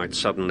music might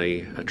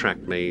suddenly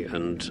attract me,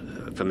 and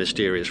for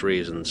mysterious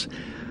reasons,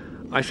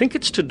 I think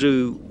it's to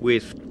do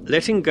with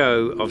letting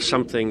go of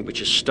something which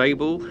is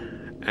stable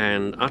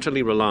and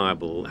utterly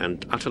reliable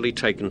and utterly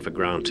taken for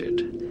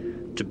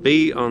granted, to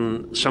be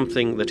on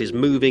something that is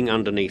moving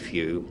underneath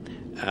you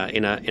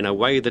in a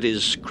way that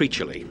is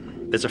creaturely.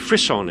 There's a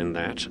frisson in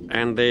that,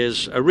 and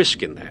there's a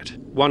risk in that.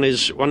 One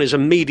is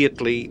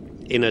immediately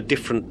in a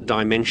different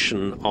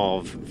dimension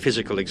of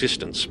physical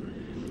existence.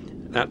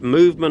 That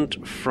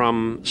movement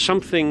from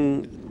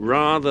something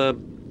rather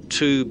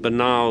too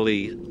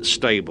banally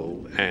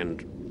stable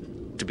and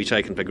to be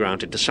taken for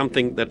granted to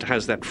something that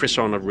has that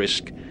frisson of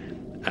risk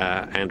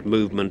and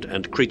movement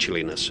and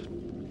creatureliness.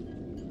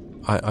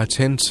 I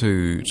tend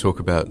to talk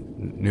about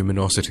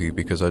numinosity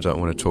because I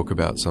don't want to talk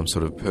about some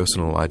sort of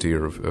personal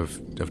idea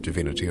of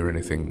divinity or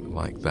anything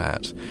like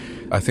that.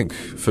 I think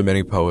for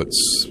many poets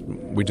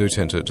we do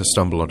tend to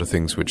stumble onto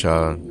things which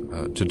are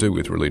to do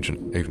with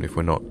religion, even if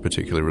we're not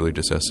particularly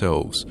religious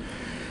ourselves.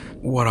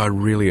 What I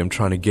really am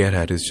trying to get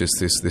at is just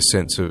this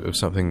sense of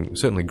something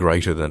certainly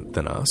greater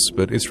than us,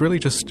 but it's really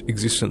just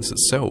existence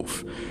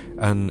itself,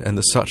 and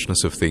the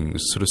suchness of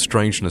things, sort of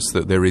strangeness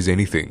that there is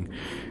anything,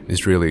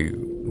 is really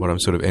what I'm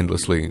sort of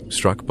endlessly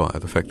struck by,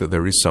 the fact that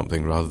there is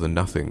something rather than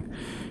nothing.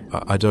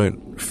 I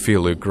don't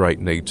feel a great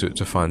need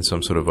to find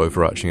some sort of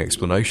overarching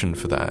explanation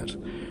for that,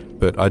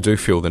 but I do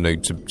feel the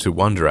need to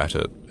wonder at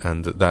it,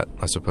 and that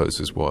I suppose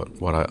is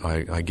what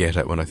I get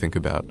at when I think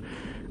about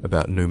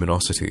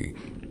numinosity.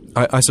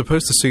 I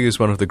suppose the sea is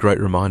one of the great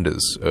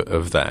reminders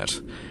of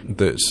that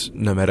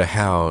no matter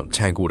how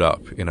tangled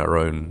up in our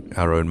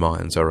own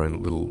minds, our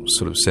own little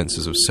sort of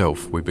senses of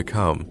self we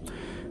become,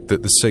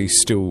 that the sea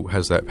still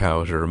has that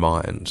power to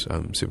remind,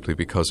 simply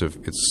because of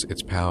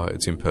its power,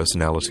 its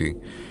impersonality,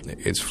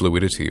 its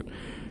fluidity.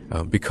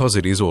 Because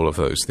it is all of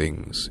those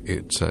things,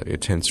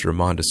 it tends to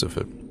remind us of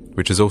it,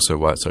 which is also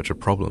why it's such a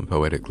problem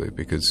poetically,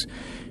 because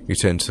you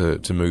tend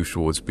to move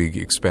towards big,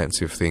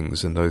 expansive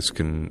things, and those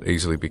can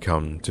easily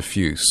become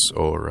diffuse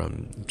or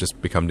just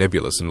become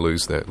nebulous and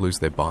lose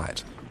their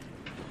bite.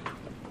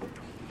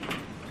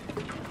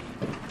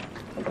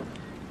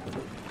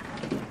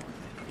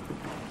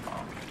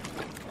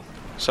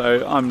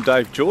 So I'm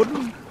Dave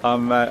Jordan.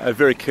 I'm a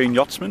very keen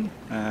yachtsman,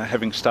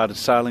 having started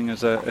sailing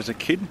as a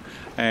kid,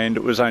 and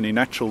it was only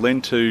natural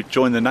then to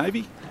join the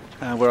Navy,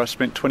 where I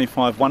spent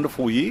 25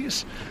 wonderful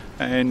years.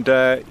 And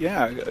I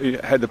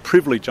had the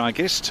privilege, I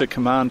guess, to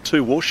command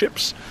two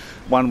warships.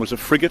 One was a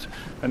frigate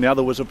and the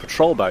other was a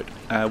patrol boat,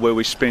 where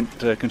we spent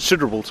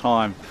considerable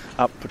time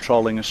up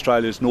patrolling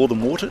Australia's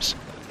northern waters.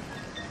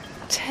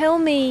 Tell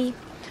me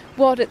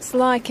what it's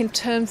like in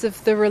terms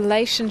of the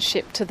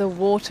relationship to the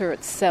water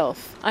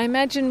itself. I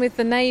imagine with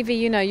the Navy,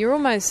 you're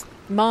almost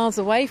miles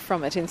away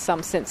from it in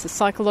some senses,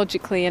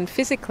 psychologically and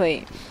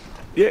physically.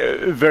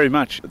 Yeah, very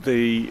much.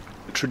 The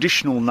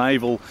traditional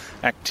naval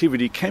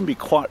activity can be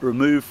quite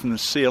removed from the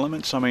sea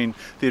elements. I mean,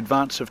 the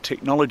advance of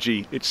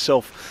technology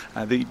itself,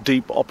 the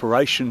deep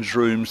operations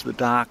rooms, the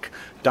dark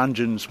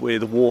dungeons where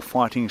the war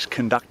fighting is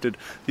conducted,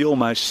 the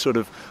almost sort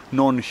of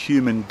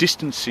non-human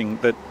distancing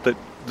that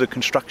the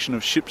construction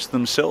of ships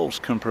themselves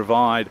can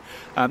provide,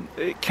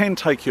 it can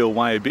take you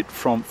away a bit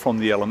from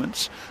the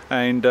elements,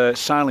 and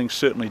sailing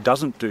certainly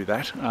doesn't do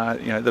that.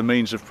 The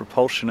means of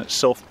propulsion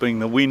itself, being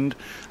the wind,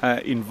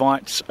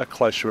 invites a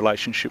close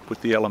relationship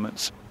with the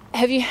elements.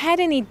 Have you had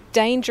any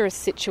dangerous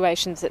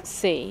situations at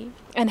sea,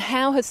 and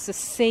how has the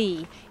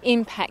sea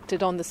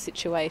impacted on the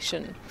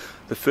situation?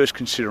 The first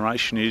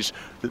consideration is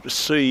that the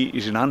sea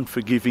is an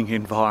unforgiving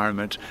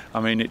environment. I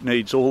mean, it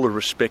needs all the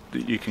respect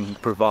that you can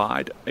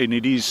provide, and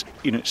it is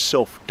in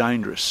itself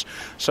dangerous.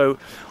 So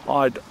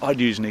I'd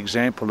use an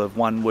example of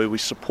one where we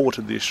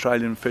supported the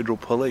Australian Federal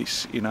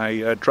Police in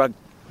a drug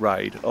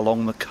raid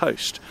along the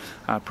coast,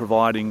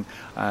 providing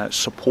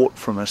support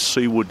from a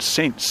seaward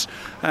sense.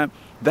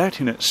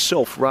 That in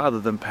itself, rather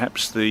than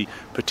perhaps the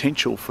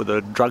potential for the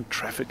drug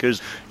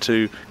traffickers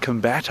to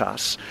combat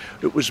us,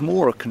 it was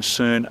more a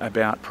concern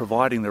about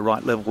providing the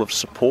right level of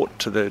support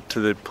to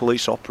the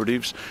police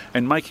operatives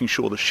and making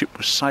sure the ship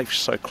was safe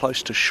so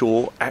close to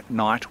shore at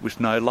night with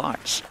no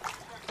lights.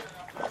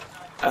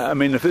 I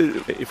mean,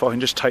 if I can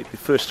just take the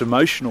first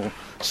emotional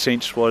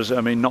sense was,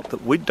 I mean, not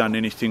that we'd done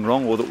anything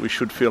wrong or that we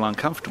should feel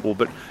uncomfortable,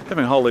 but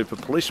having a whole heap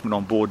of policemen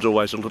on board is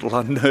always a little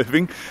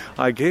unnerving,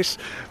 I guess.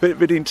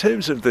 But in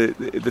terms of the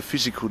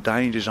physical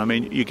dangers, I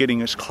mean, you're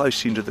getting as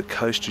close into the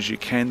coast as you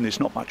can.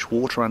 There's not much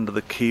water under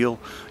the keel.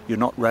 You're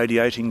not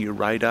radiating your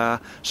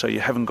radar, so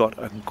you haven't got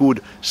a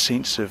good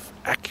sense of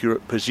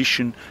accurate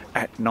position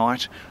at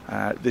night.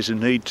 There's a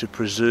need to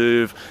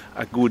preserve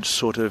a good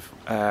sort of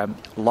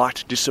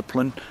light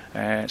discipline,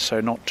 so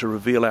not to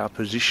reveal our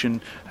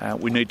position.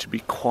 We need to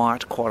be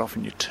quiet. Quite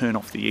often you turn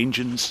off the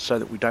engines so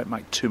that we don't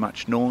make too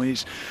much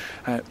noise.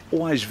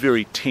 Always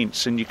very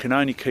tense, and you can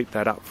only keep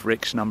that up for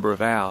X number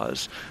of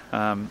hours.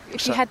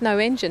 If you had no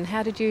engine,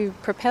 how did you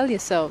propel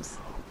yourselves?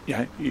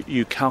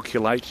 You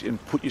calculate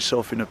and put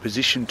yourself in a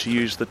position to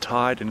use the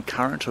tide and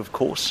current, of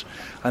course,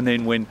 and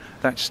then when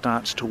that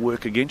starts to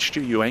work against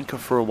you, you anchor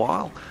for a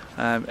while,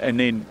 and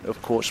then,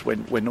 of course,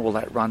 when all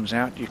that runs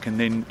out, you can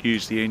then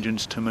use the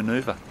engines to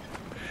manoeuvre.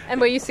 And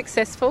were you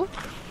successful?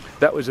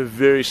 That was a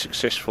very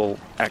successful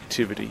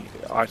activity.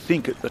 I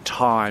think at the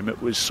time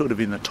it was sort of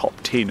in the top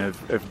 10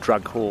 of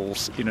drug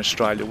hauls in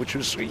Australia, which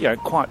was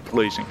quite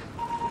pleasing.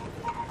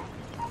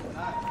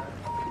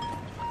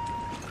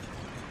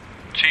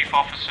 Chief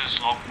Officer's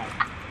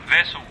Logbook.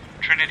 Vessel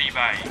Trinity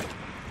Bay.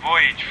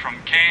 Voyage from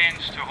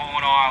Cairns to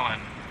Horn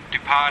Island.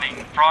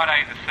 Departing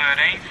Friday the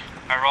 13th,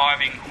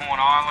 arriving Horn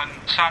Island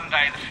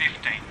Sunday the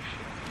 15th.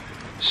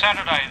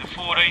 Saturday the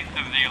 14th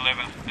of the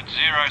 11th at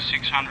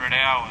 0600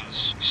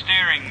 hours.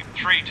 Steering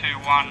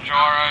 321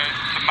 gyro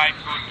to make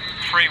good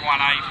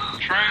 318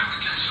 true.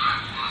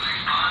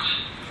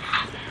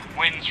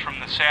 Winds from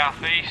the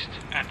southeast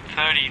at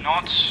 30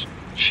 knots.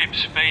 Ship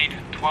speed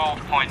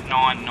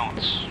 12.9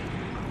 knots.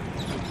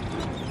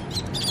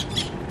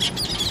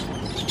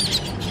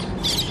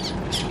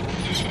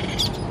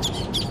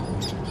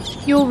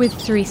 You're with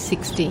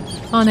 360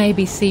 on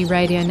ABC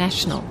Radio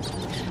National,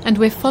 and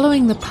we're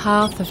following the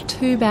path of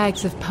two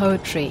bags of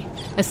poetry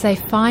as they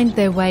find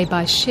their way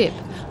by ship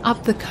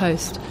up the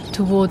coast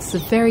towards the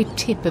very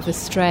tip of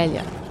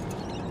Australia.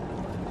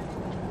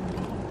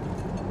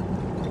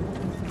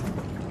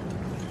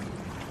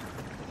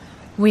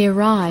 We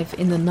arrive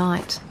in the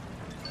night,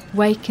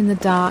 wake in the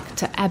dark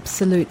to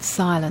absolute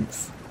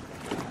silence.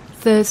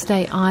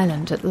 Thursday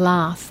Island at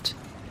last.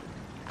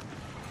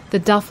 The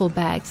duffel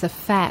bags are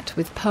fat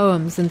with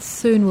poems and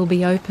soon will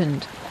be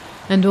opened,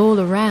 and all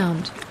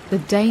around, the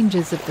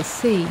dangers of the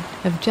sea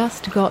have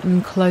just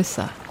gotten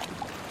closer.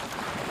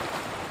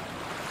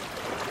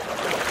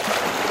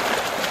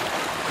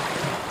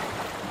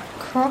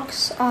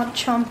 Crocs are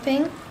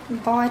chomping,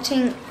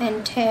 biting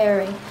and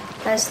tearing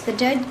as the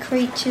dead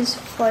creatures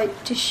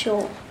float to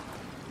shore.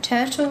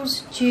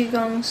 Turtles,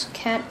 dugongs,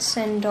 cats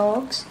and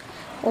dogs,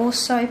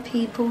 also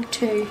people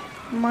too.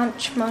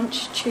 Munch,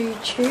 munch, chew,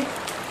 chew.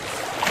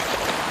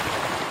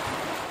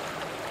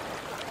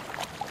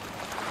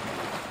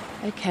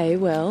 Okay,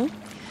 well,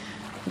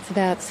 it's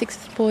about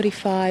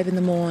 6:45 in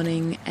the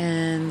morning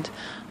and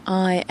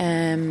I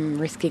am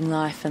risking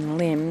life and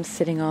limb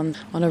sitting on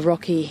a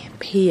rocky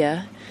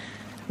pier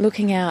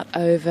looking out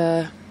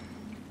over,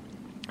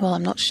 well,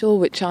 I'm not sure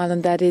which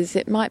island that is.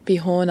 It might be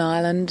Horn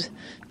Island,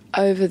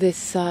 over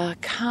this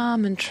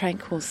calm and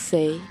tranquil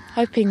sea,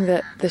 hoping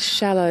that the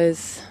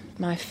shallows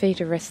my feet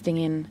are resting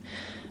in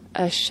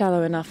are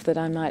shallow enough that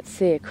I might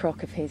see a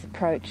croc if he's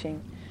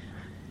approaching.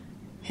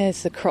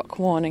 Here's the croc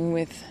warning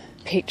with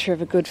a picture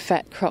of a good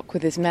fat croc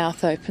with his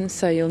mouth open,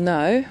 so you'll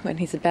know when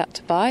he's about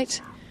to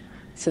bite.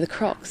 So the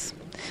crocs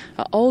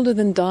are older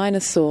than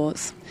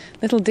dinosaurs,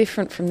 little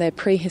different from their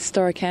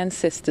prehistoric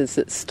ancestors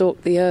that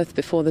stalked the earth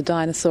before the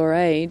dinosaur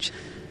age.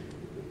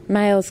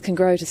 Males can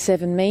grow to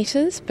 7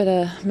 metres,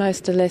 but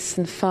most are less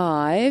than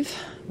 5,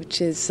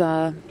 which is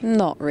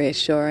not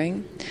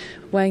reassuring,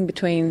 weighing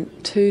between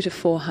 200 to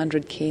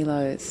 400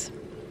 kilos.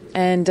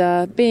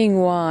 And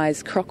being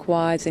wise, croc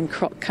wise in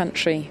croc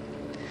country,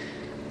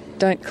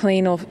 don't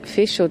clean or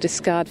fish or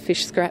discard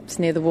fish scraps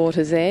near the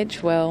water's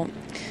edge. Well,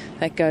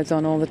 that goes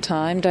on all the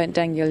time. Don't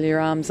dangle your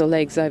arms or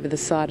legs over the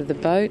side of the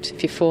boat.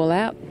 If you fall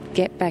out,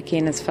 get back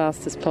in as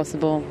fast as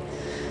possible.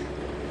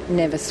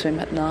 Never swim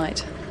at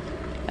night.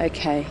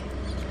 Okay,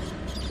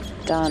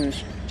 done.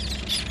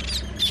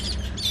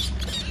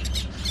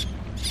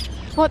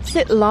 What's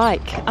it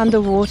like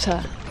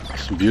underwater?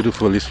 It's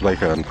beautiful. It's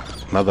like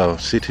another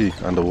city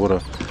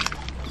underwater.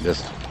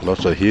 There's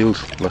lots of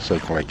hills, lots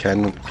of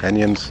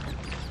canyons.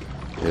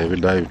 Yeah, we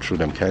dive through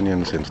them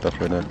canyons and stuff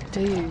like that.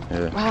 Do you?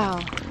 Yeah. Wow.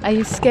 Are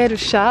you scared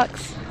of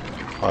sharks?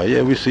 Oh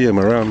yeah, we see them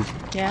around.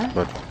 Yeah?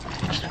 But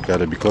just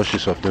gotta be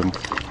cautious of them.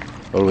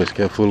 Always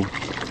careful.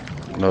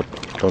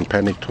 Don't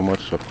panic too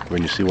much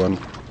when you see one.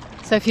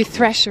 So if you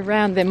thrash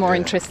around, they're more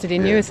interested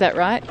in you, is that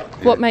right? Yeah.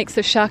 What makes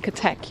a shark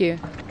attack you?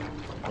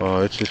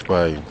 Oh, it's just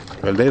they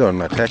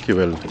don't attack you.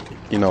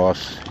 Well,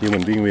 us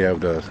human beings, we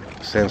have the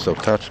sense of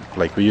touch.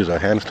 Like we use our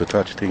hands to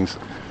touch things.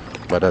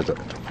 But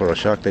for a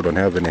shark, they don't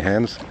have any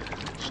hands.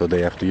 So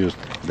they have to use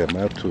their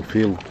mouth to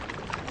feel.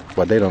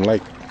 But they don't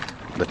like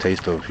the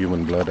taste of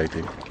human blood, I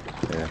think.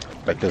 Yeah.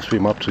 Like they'll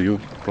swim up to you,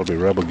 probably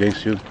rub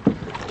against you.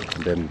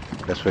 And then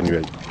that's when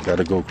you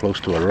gotta go close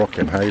to a rock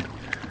and hide.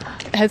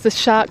 Has the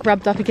shark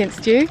rubbed up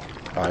against you?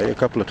 A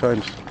couple of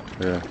times,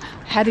 yeah.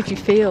 How did you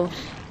feel?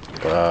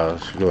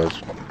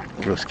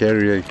 It was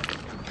scary.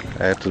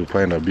 I had to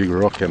find a big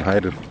rock and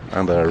hide it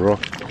under a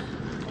rock.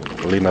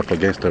 Lean up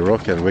against the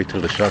rock and wait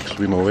till the shark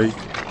swim away.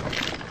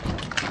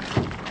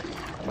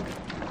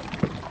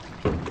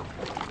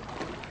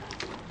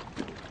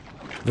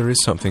 There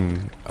is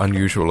something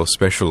unusual or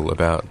special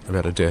about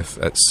a death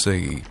at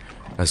sea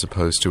as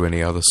opposed to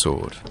any other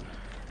sort.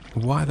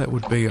 Why that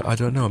would be, I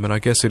don't know. I mean, I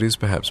guess it is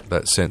perhaps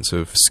that sense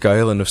of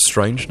scale and of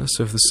strangeness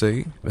of the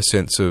sea, a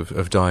sense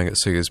of dying at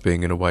sea as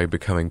being, in a way,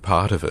 becoming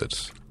part of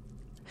it.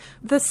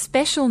 The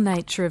special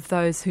nature of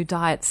those who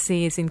die at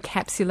sea is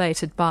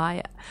encapsulated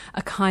by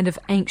a kind of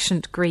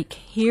ancient Greek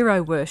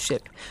hero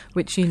worship,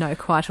 which you know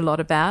quite a lot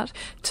about.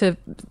 To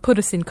put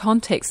us in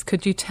context,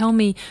 could you tell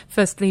me,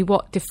 firstly,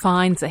 what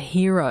defines a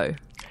hero?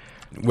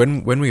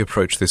 When we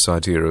approach this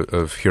idea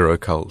of hero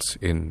cult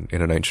in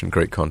an ancient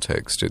Greek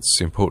context, it's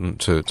important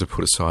to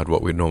put aside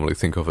what we normally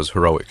think of as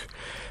heroic.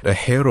 A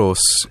heros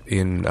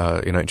in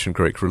ancient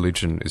Greek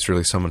religion is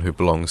really someone who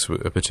belongs to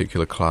a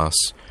particular class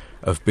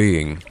of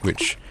being,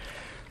 which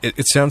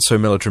it sounds so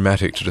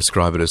melodramatic to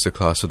describe it as the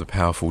class of the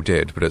powerful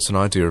dead, but it's an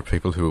idea of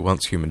people who were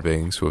once human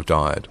beings who have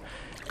died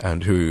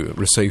and who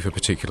receive a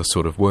particular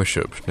sort of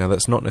worship. Now,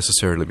 that's not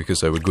necessarily because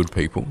they were good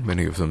people.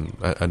 Many of them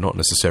are not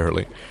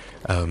necessarily.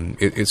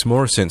 It's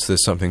more a sense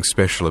there's something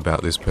special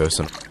about this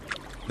person.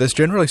 There's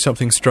generally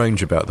something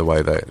strange about the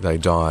way they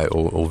die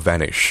or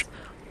vanish.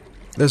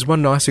 There's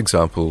one nice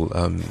example.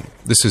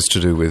 This is to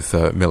do with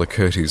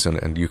Melicertes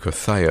and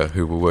Leucothea,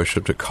 who were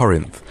worshipped at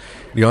Corinth.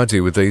 The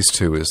idea with these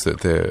two is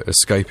that they're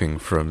escaping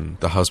from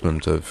the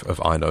husband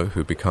of Ino,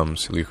 who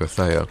becomes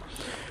Leucothea,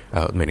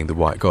 meaning the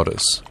white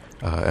goddess.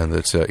 And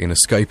that in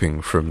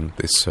escaping from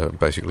this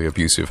basically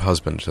abusive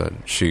husband,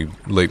 she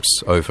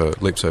leaps over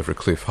a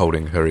cliff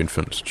holding her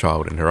infant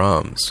child in her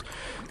arms,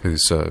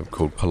 who's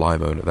called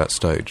Palaemon at that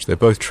stage. They're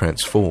both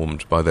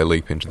transformed by their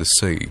leap into the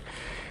sea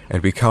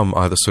and become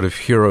either sort of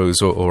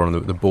heroes or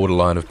on the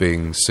borderline of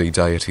being sea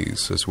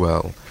deities as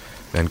well,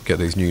 and get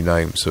these new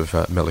names of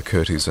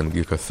Melicertes and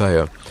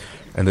Leucothea.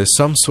 And there's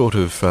some sort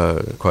of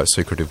quite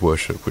secretive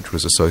worship which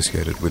was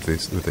associated with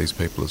these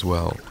people as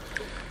well.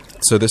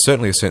 So there's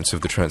certainly a sense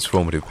of the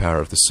transformative power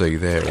of the sea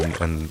there,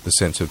 and the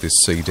sense of this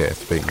sea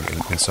death being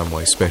in some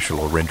way special,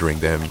 or rendering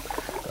them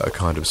a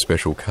kind of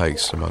special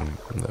case among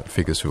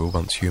figures who were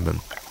once human.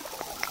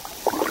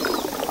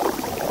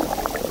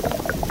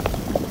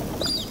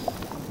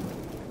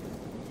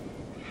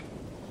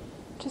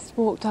 Just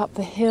walked up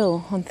the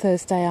hill on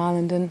Thursday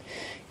Island and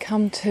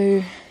come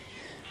to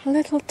a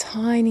little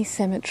tiny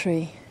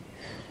cemetery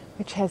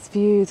which has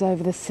views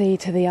over the sea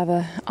to the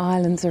other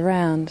islands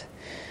around.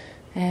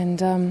 And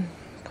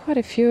quite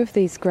a few of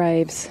these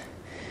graves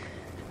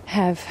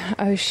have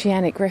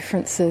oceanic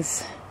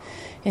references.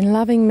 In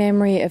loving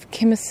memory of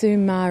Kimasu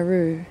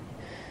Maru,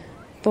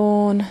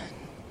 born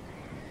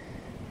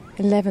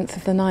 11th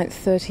of the 9th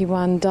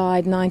 31,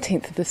 died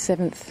 19th of the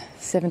 7th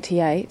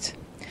 78,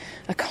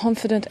 a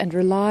confident and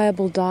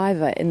reliable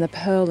diver in the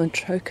pearl and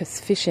trocus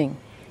fishing,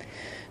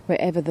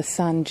 wherever the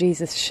sun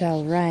Jesus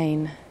shall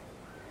reign.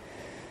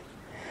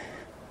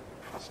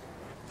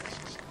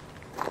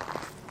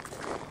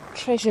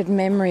 Treasured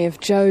memory of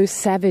Joe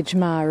Savage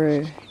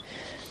Maru,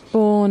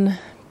 born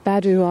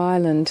Badu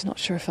Island, not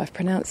sure if I've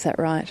pronounced that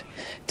right,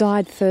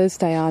 died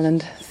Thursday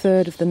Island,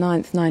 3rd of the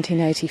 9th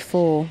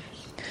 1984.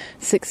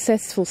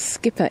 Successful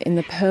skipper in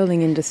the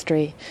pearling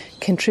industry,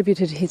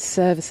 contributed his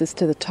services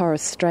to the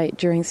Torres Strait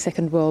during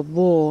Second World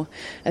War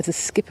as a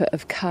skipper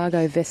of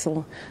cargo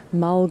vessel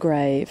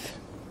Mulgrave.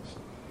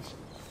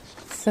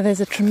 So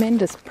there's a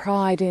tremendous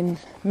pride in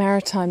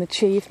maritime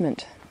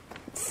achievement,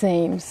 it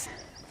seems.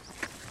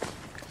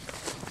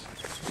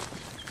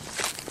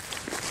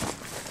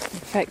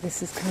 In fact,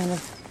 this is kind of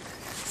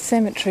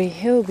cemetery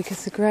hill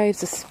because the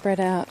graves are spread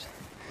out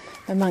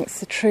amongst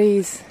the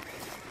trees,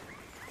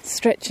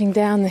 stretching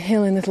down the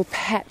hill in little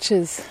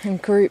patches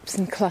and groups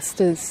and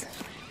clusters.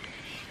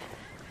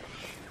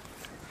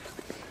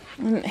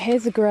 And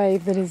here's a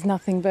grave that is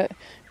nothing but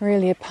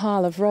really a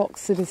pile of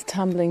rocks that is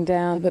tumbling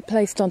down, but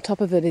placed on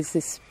top of it is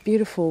this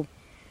beautiful,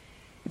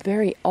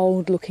 very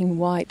old-looking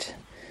white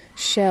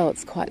shell.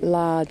 It's quite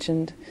large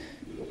and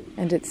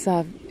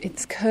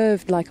it's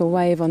curved like a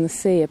wave on the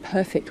sea, a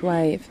perfect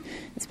wave.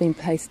 It's been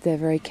placed there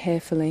very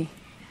carefully.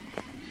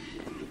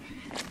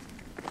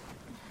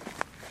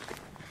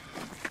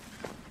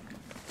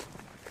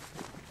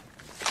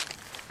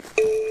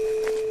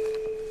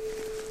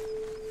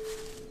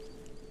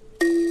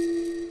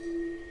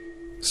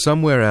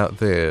 Somewhere out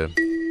there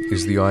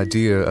is the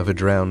idea of a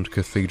drowned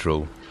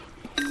cathedral.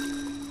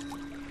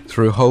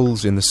 Through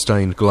holes in the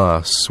stained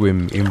glass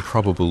swim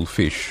improbable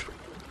fish.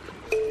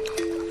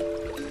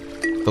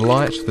 The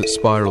light that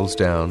spirals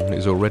down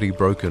is already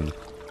broken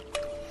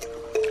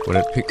when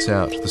it picks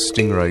out the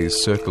stingrays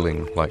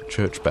circling like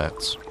church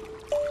bats.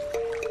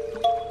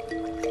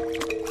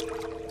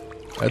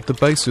 At the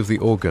base of the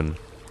organ,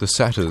 the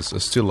satyrs are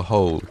still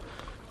whole,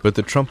 but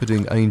the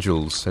trumpeting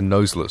angels are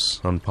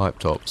noseless on pipe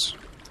tops.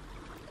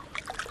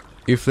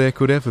 If there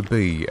could ever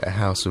be a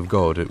house of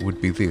God, it would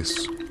be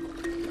this,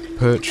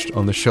 perched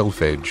on the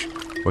shelf edge,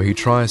 where he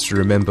tries to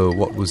remember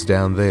what was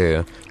down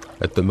there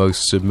at the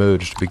most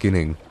submerged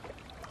beginning.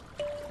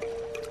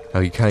 How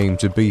he came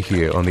to be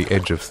here on the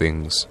edge of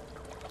things.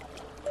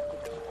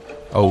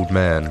 Old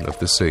man of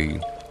the sea.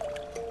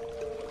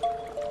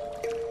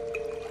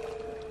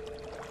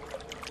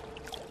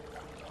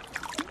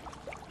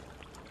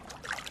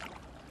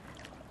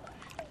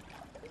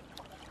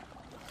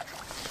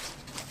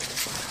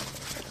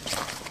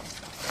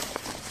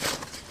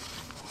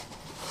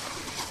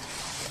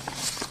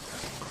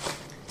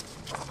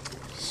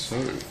 So,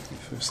 the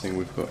first thing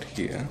we've got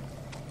here,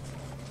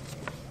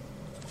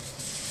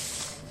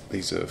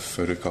 these are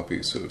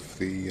photocopies of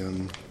the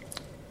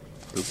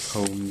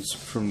poems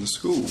from the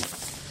school,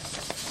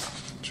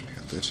 which we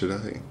had there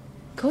today.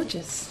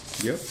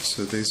 Gorgeous. Yep,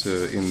 so these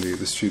are in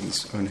the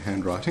students' own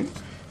handwriting,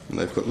 and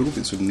they've got little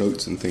bits of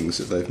notes and things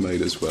that they've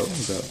made as well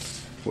about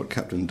what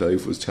Captain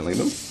Dave was telling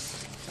them,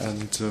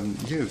 and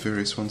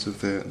various ones of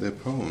their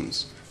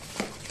poems.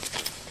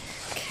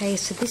 Okay,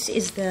 so this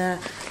is the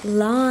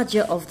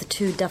larger of the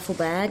two duffel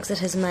bags that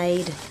has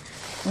made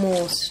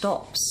more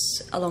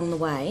stops along the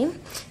way,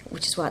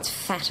 which is why it's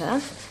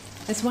fatter.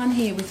 There's one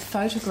here with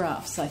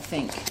photographs, I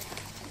think.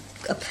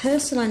 A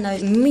person I know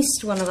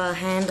missed one of our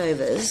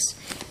handovers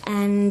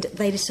and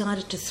they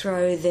decided to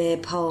throw their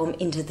poem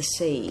into the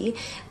sea,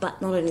 but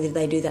not only did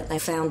they do that, they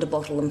found a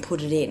bottle and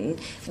put it in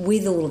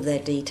with all of their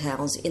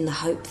details in the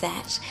hope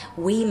that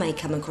we may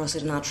come across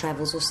it in our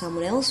travels or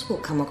someone else will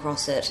come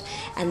across it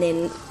and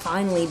then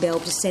finally be able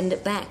to send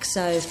it back.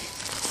 So I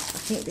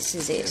think this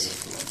is it.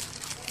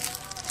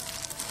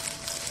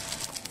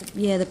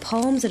 Yeah, the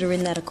poems that are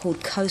in that are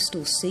called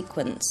Coastal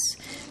Sequence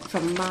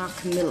from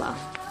Mark Miller.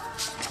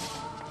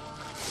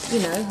 You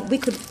know,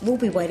 we'll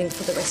be waiting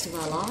for the rest of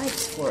our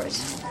lives for it.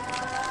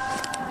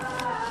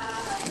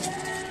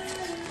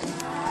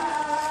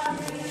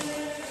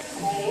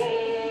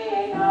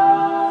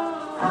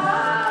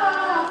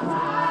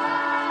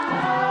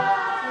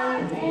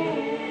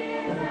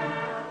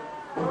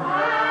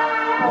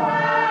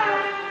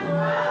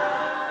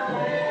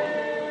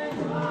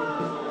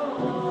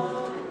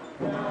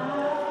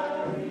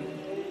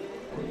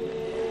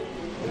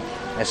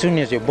 As soon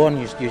as you're born,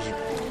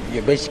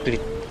 you're basically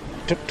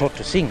taught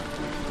to sing.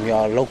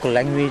 Your local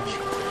language.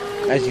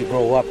 As you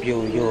grow up,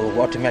 you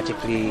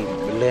automatically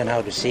learn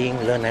how to sing,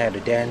 learn how to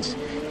dance,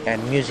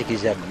 and music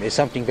is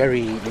something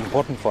very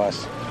important for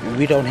us.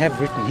 We don't have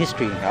written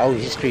history. Our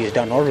history is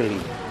done orally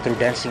through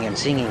dancing and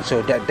singing,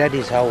 so that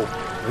is how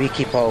we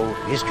keep our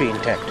history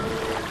intact.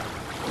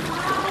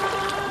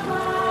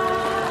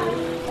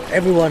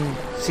 Everyone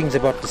sings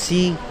about the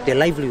sea, their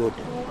livelihood.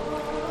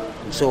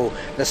 So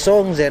the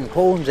songs and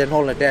poems and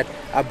all of that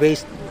are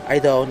based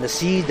either on the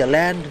sea, the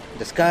land,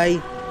 the sky,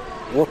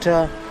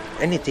 water,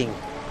 anything,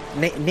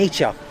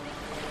 nature.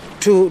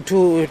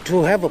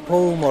 To have a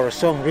poem or a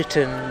song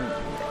written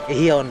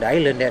here on the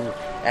island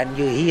and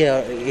you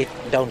hear it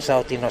down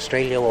south in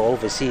Australia or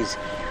overseas,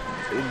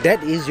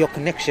 that is your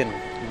connection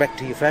back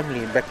to your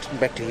family,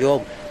 back to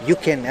your. You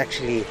can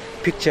actually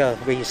picture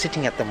where you're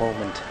sitting at the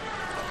moment,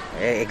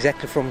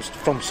 exactly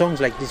from songs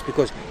like this,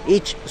 because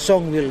each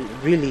song will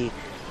really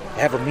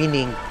have a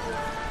meaning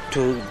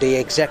to the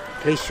exact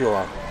place you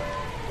are.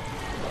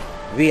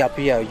 We up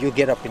here, you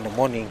get up in the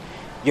morning,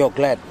 you're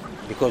glad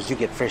because you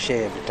get fresh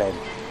air every time.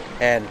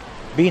 And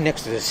being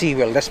next to the sea,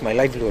 well, that's my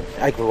livelihood.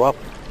 I grew up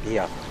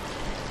here.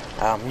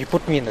 You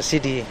put me in the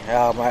city,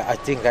 I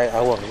think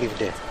I won't live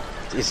there.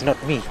 It's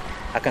not me.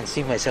 I can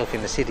see myself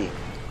in the city.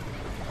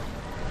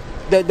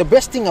 The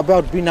best thing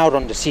about being out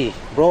on the sea,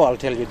 bro, I'll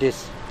tell you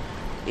this,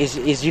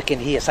 is you can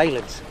hear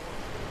silence.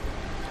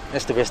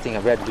 That's the best thing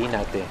about being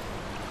out there.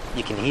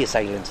 You can hear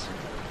silence.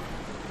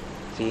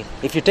 See,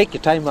 if you take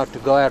your time out to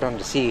go out on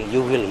the sea,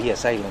 you will hear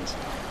silence.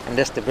 And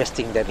that's the best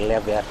thing that will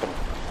ever happen.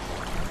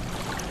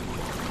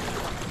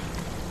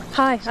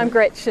 Hi, I'm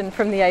Gretchen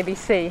from the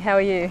ABC. How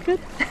are you?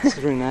 Good. This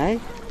is Renee.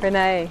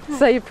 Renee.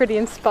 So you're pretty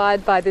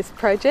inspired by this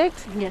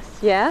project? Yes.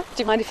 Yeah?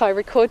 Do you mind if I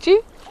record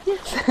you?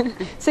 Yes.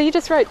 So you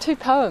just wrote 2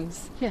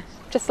 poems? Yes.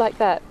 Just like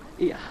that?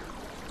 Yeah.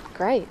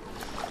 Great.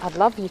 I'd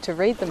love you to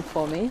read them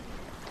for me.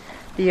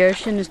 The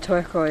ocean is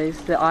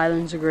turquoise, the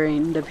islands are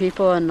green, the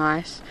people are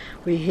nice,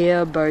 we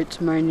hear boats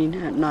moaning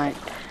at night,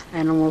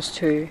 animals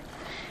too.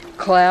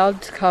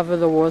 Clouds cover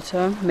the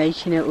water,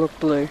 making it look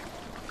blue.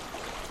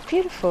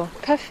 Beautiful,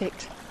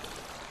 perfect.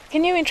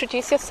 Can you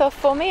introduce yourself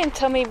for me and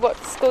tell me what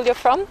school you're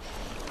from?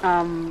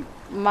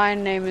 My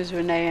name is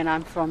Renee and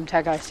I'm from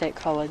Tagai State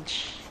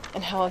College.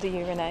 And how old are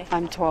you, Renee?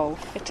 I'm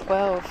 12. You're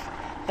 12.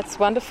 That's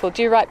wonderful.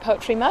 Do you write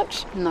poetry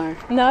much? No.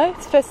 No?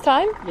 It's first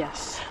time?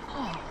 Yes.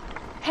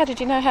 How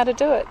did you know how to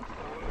do it?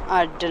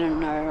 I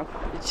didn't know.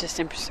 It's just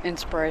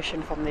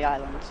inspiration from the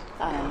islands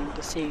and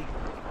the sea.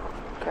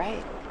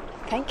 Great.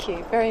 Thank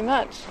you very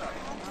much.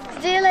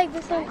 Do you like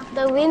this one?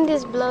 The wind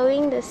is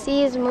blowing, the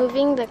sea is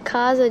moving, the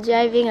cars are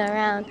driving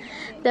around.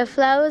 The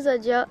flowers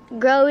are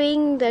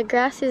growing, the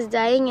grass is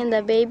dying, and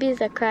the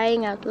babies are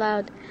crying out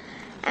loud.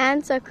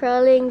 Ants are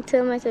crawling,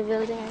 termites are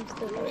building. I'm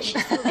still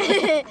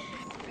going.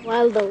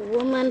 While the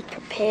woman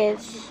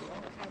prepares.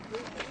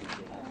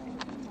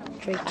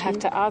 I have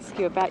to ask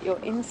you about your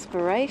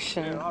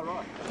inspiration.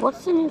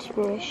 What's an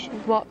inspiration?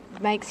 What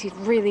makes you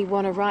really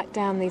want to write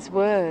down these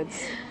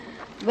words?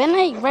 When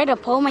I write a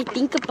poem, I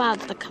think about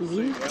the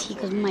community,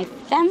 because my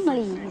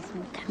family is in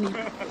the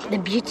community. The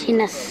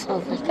beautiness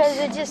of it.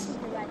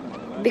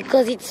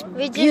 Because it's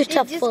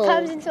beautiful. It just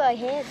comes into our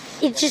head.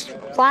 It just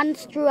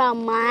runs through our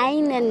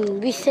mind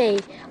and we say,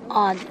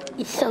 oh,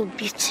 it's so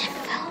beautiful.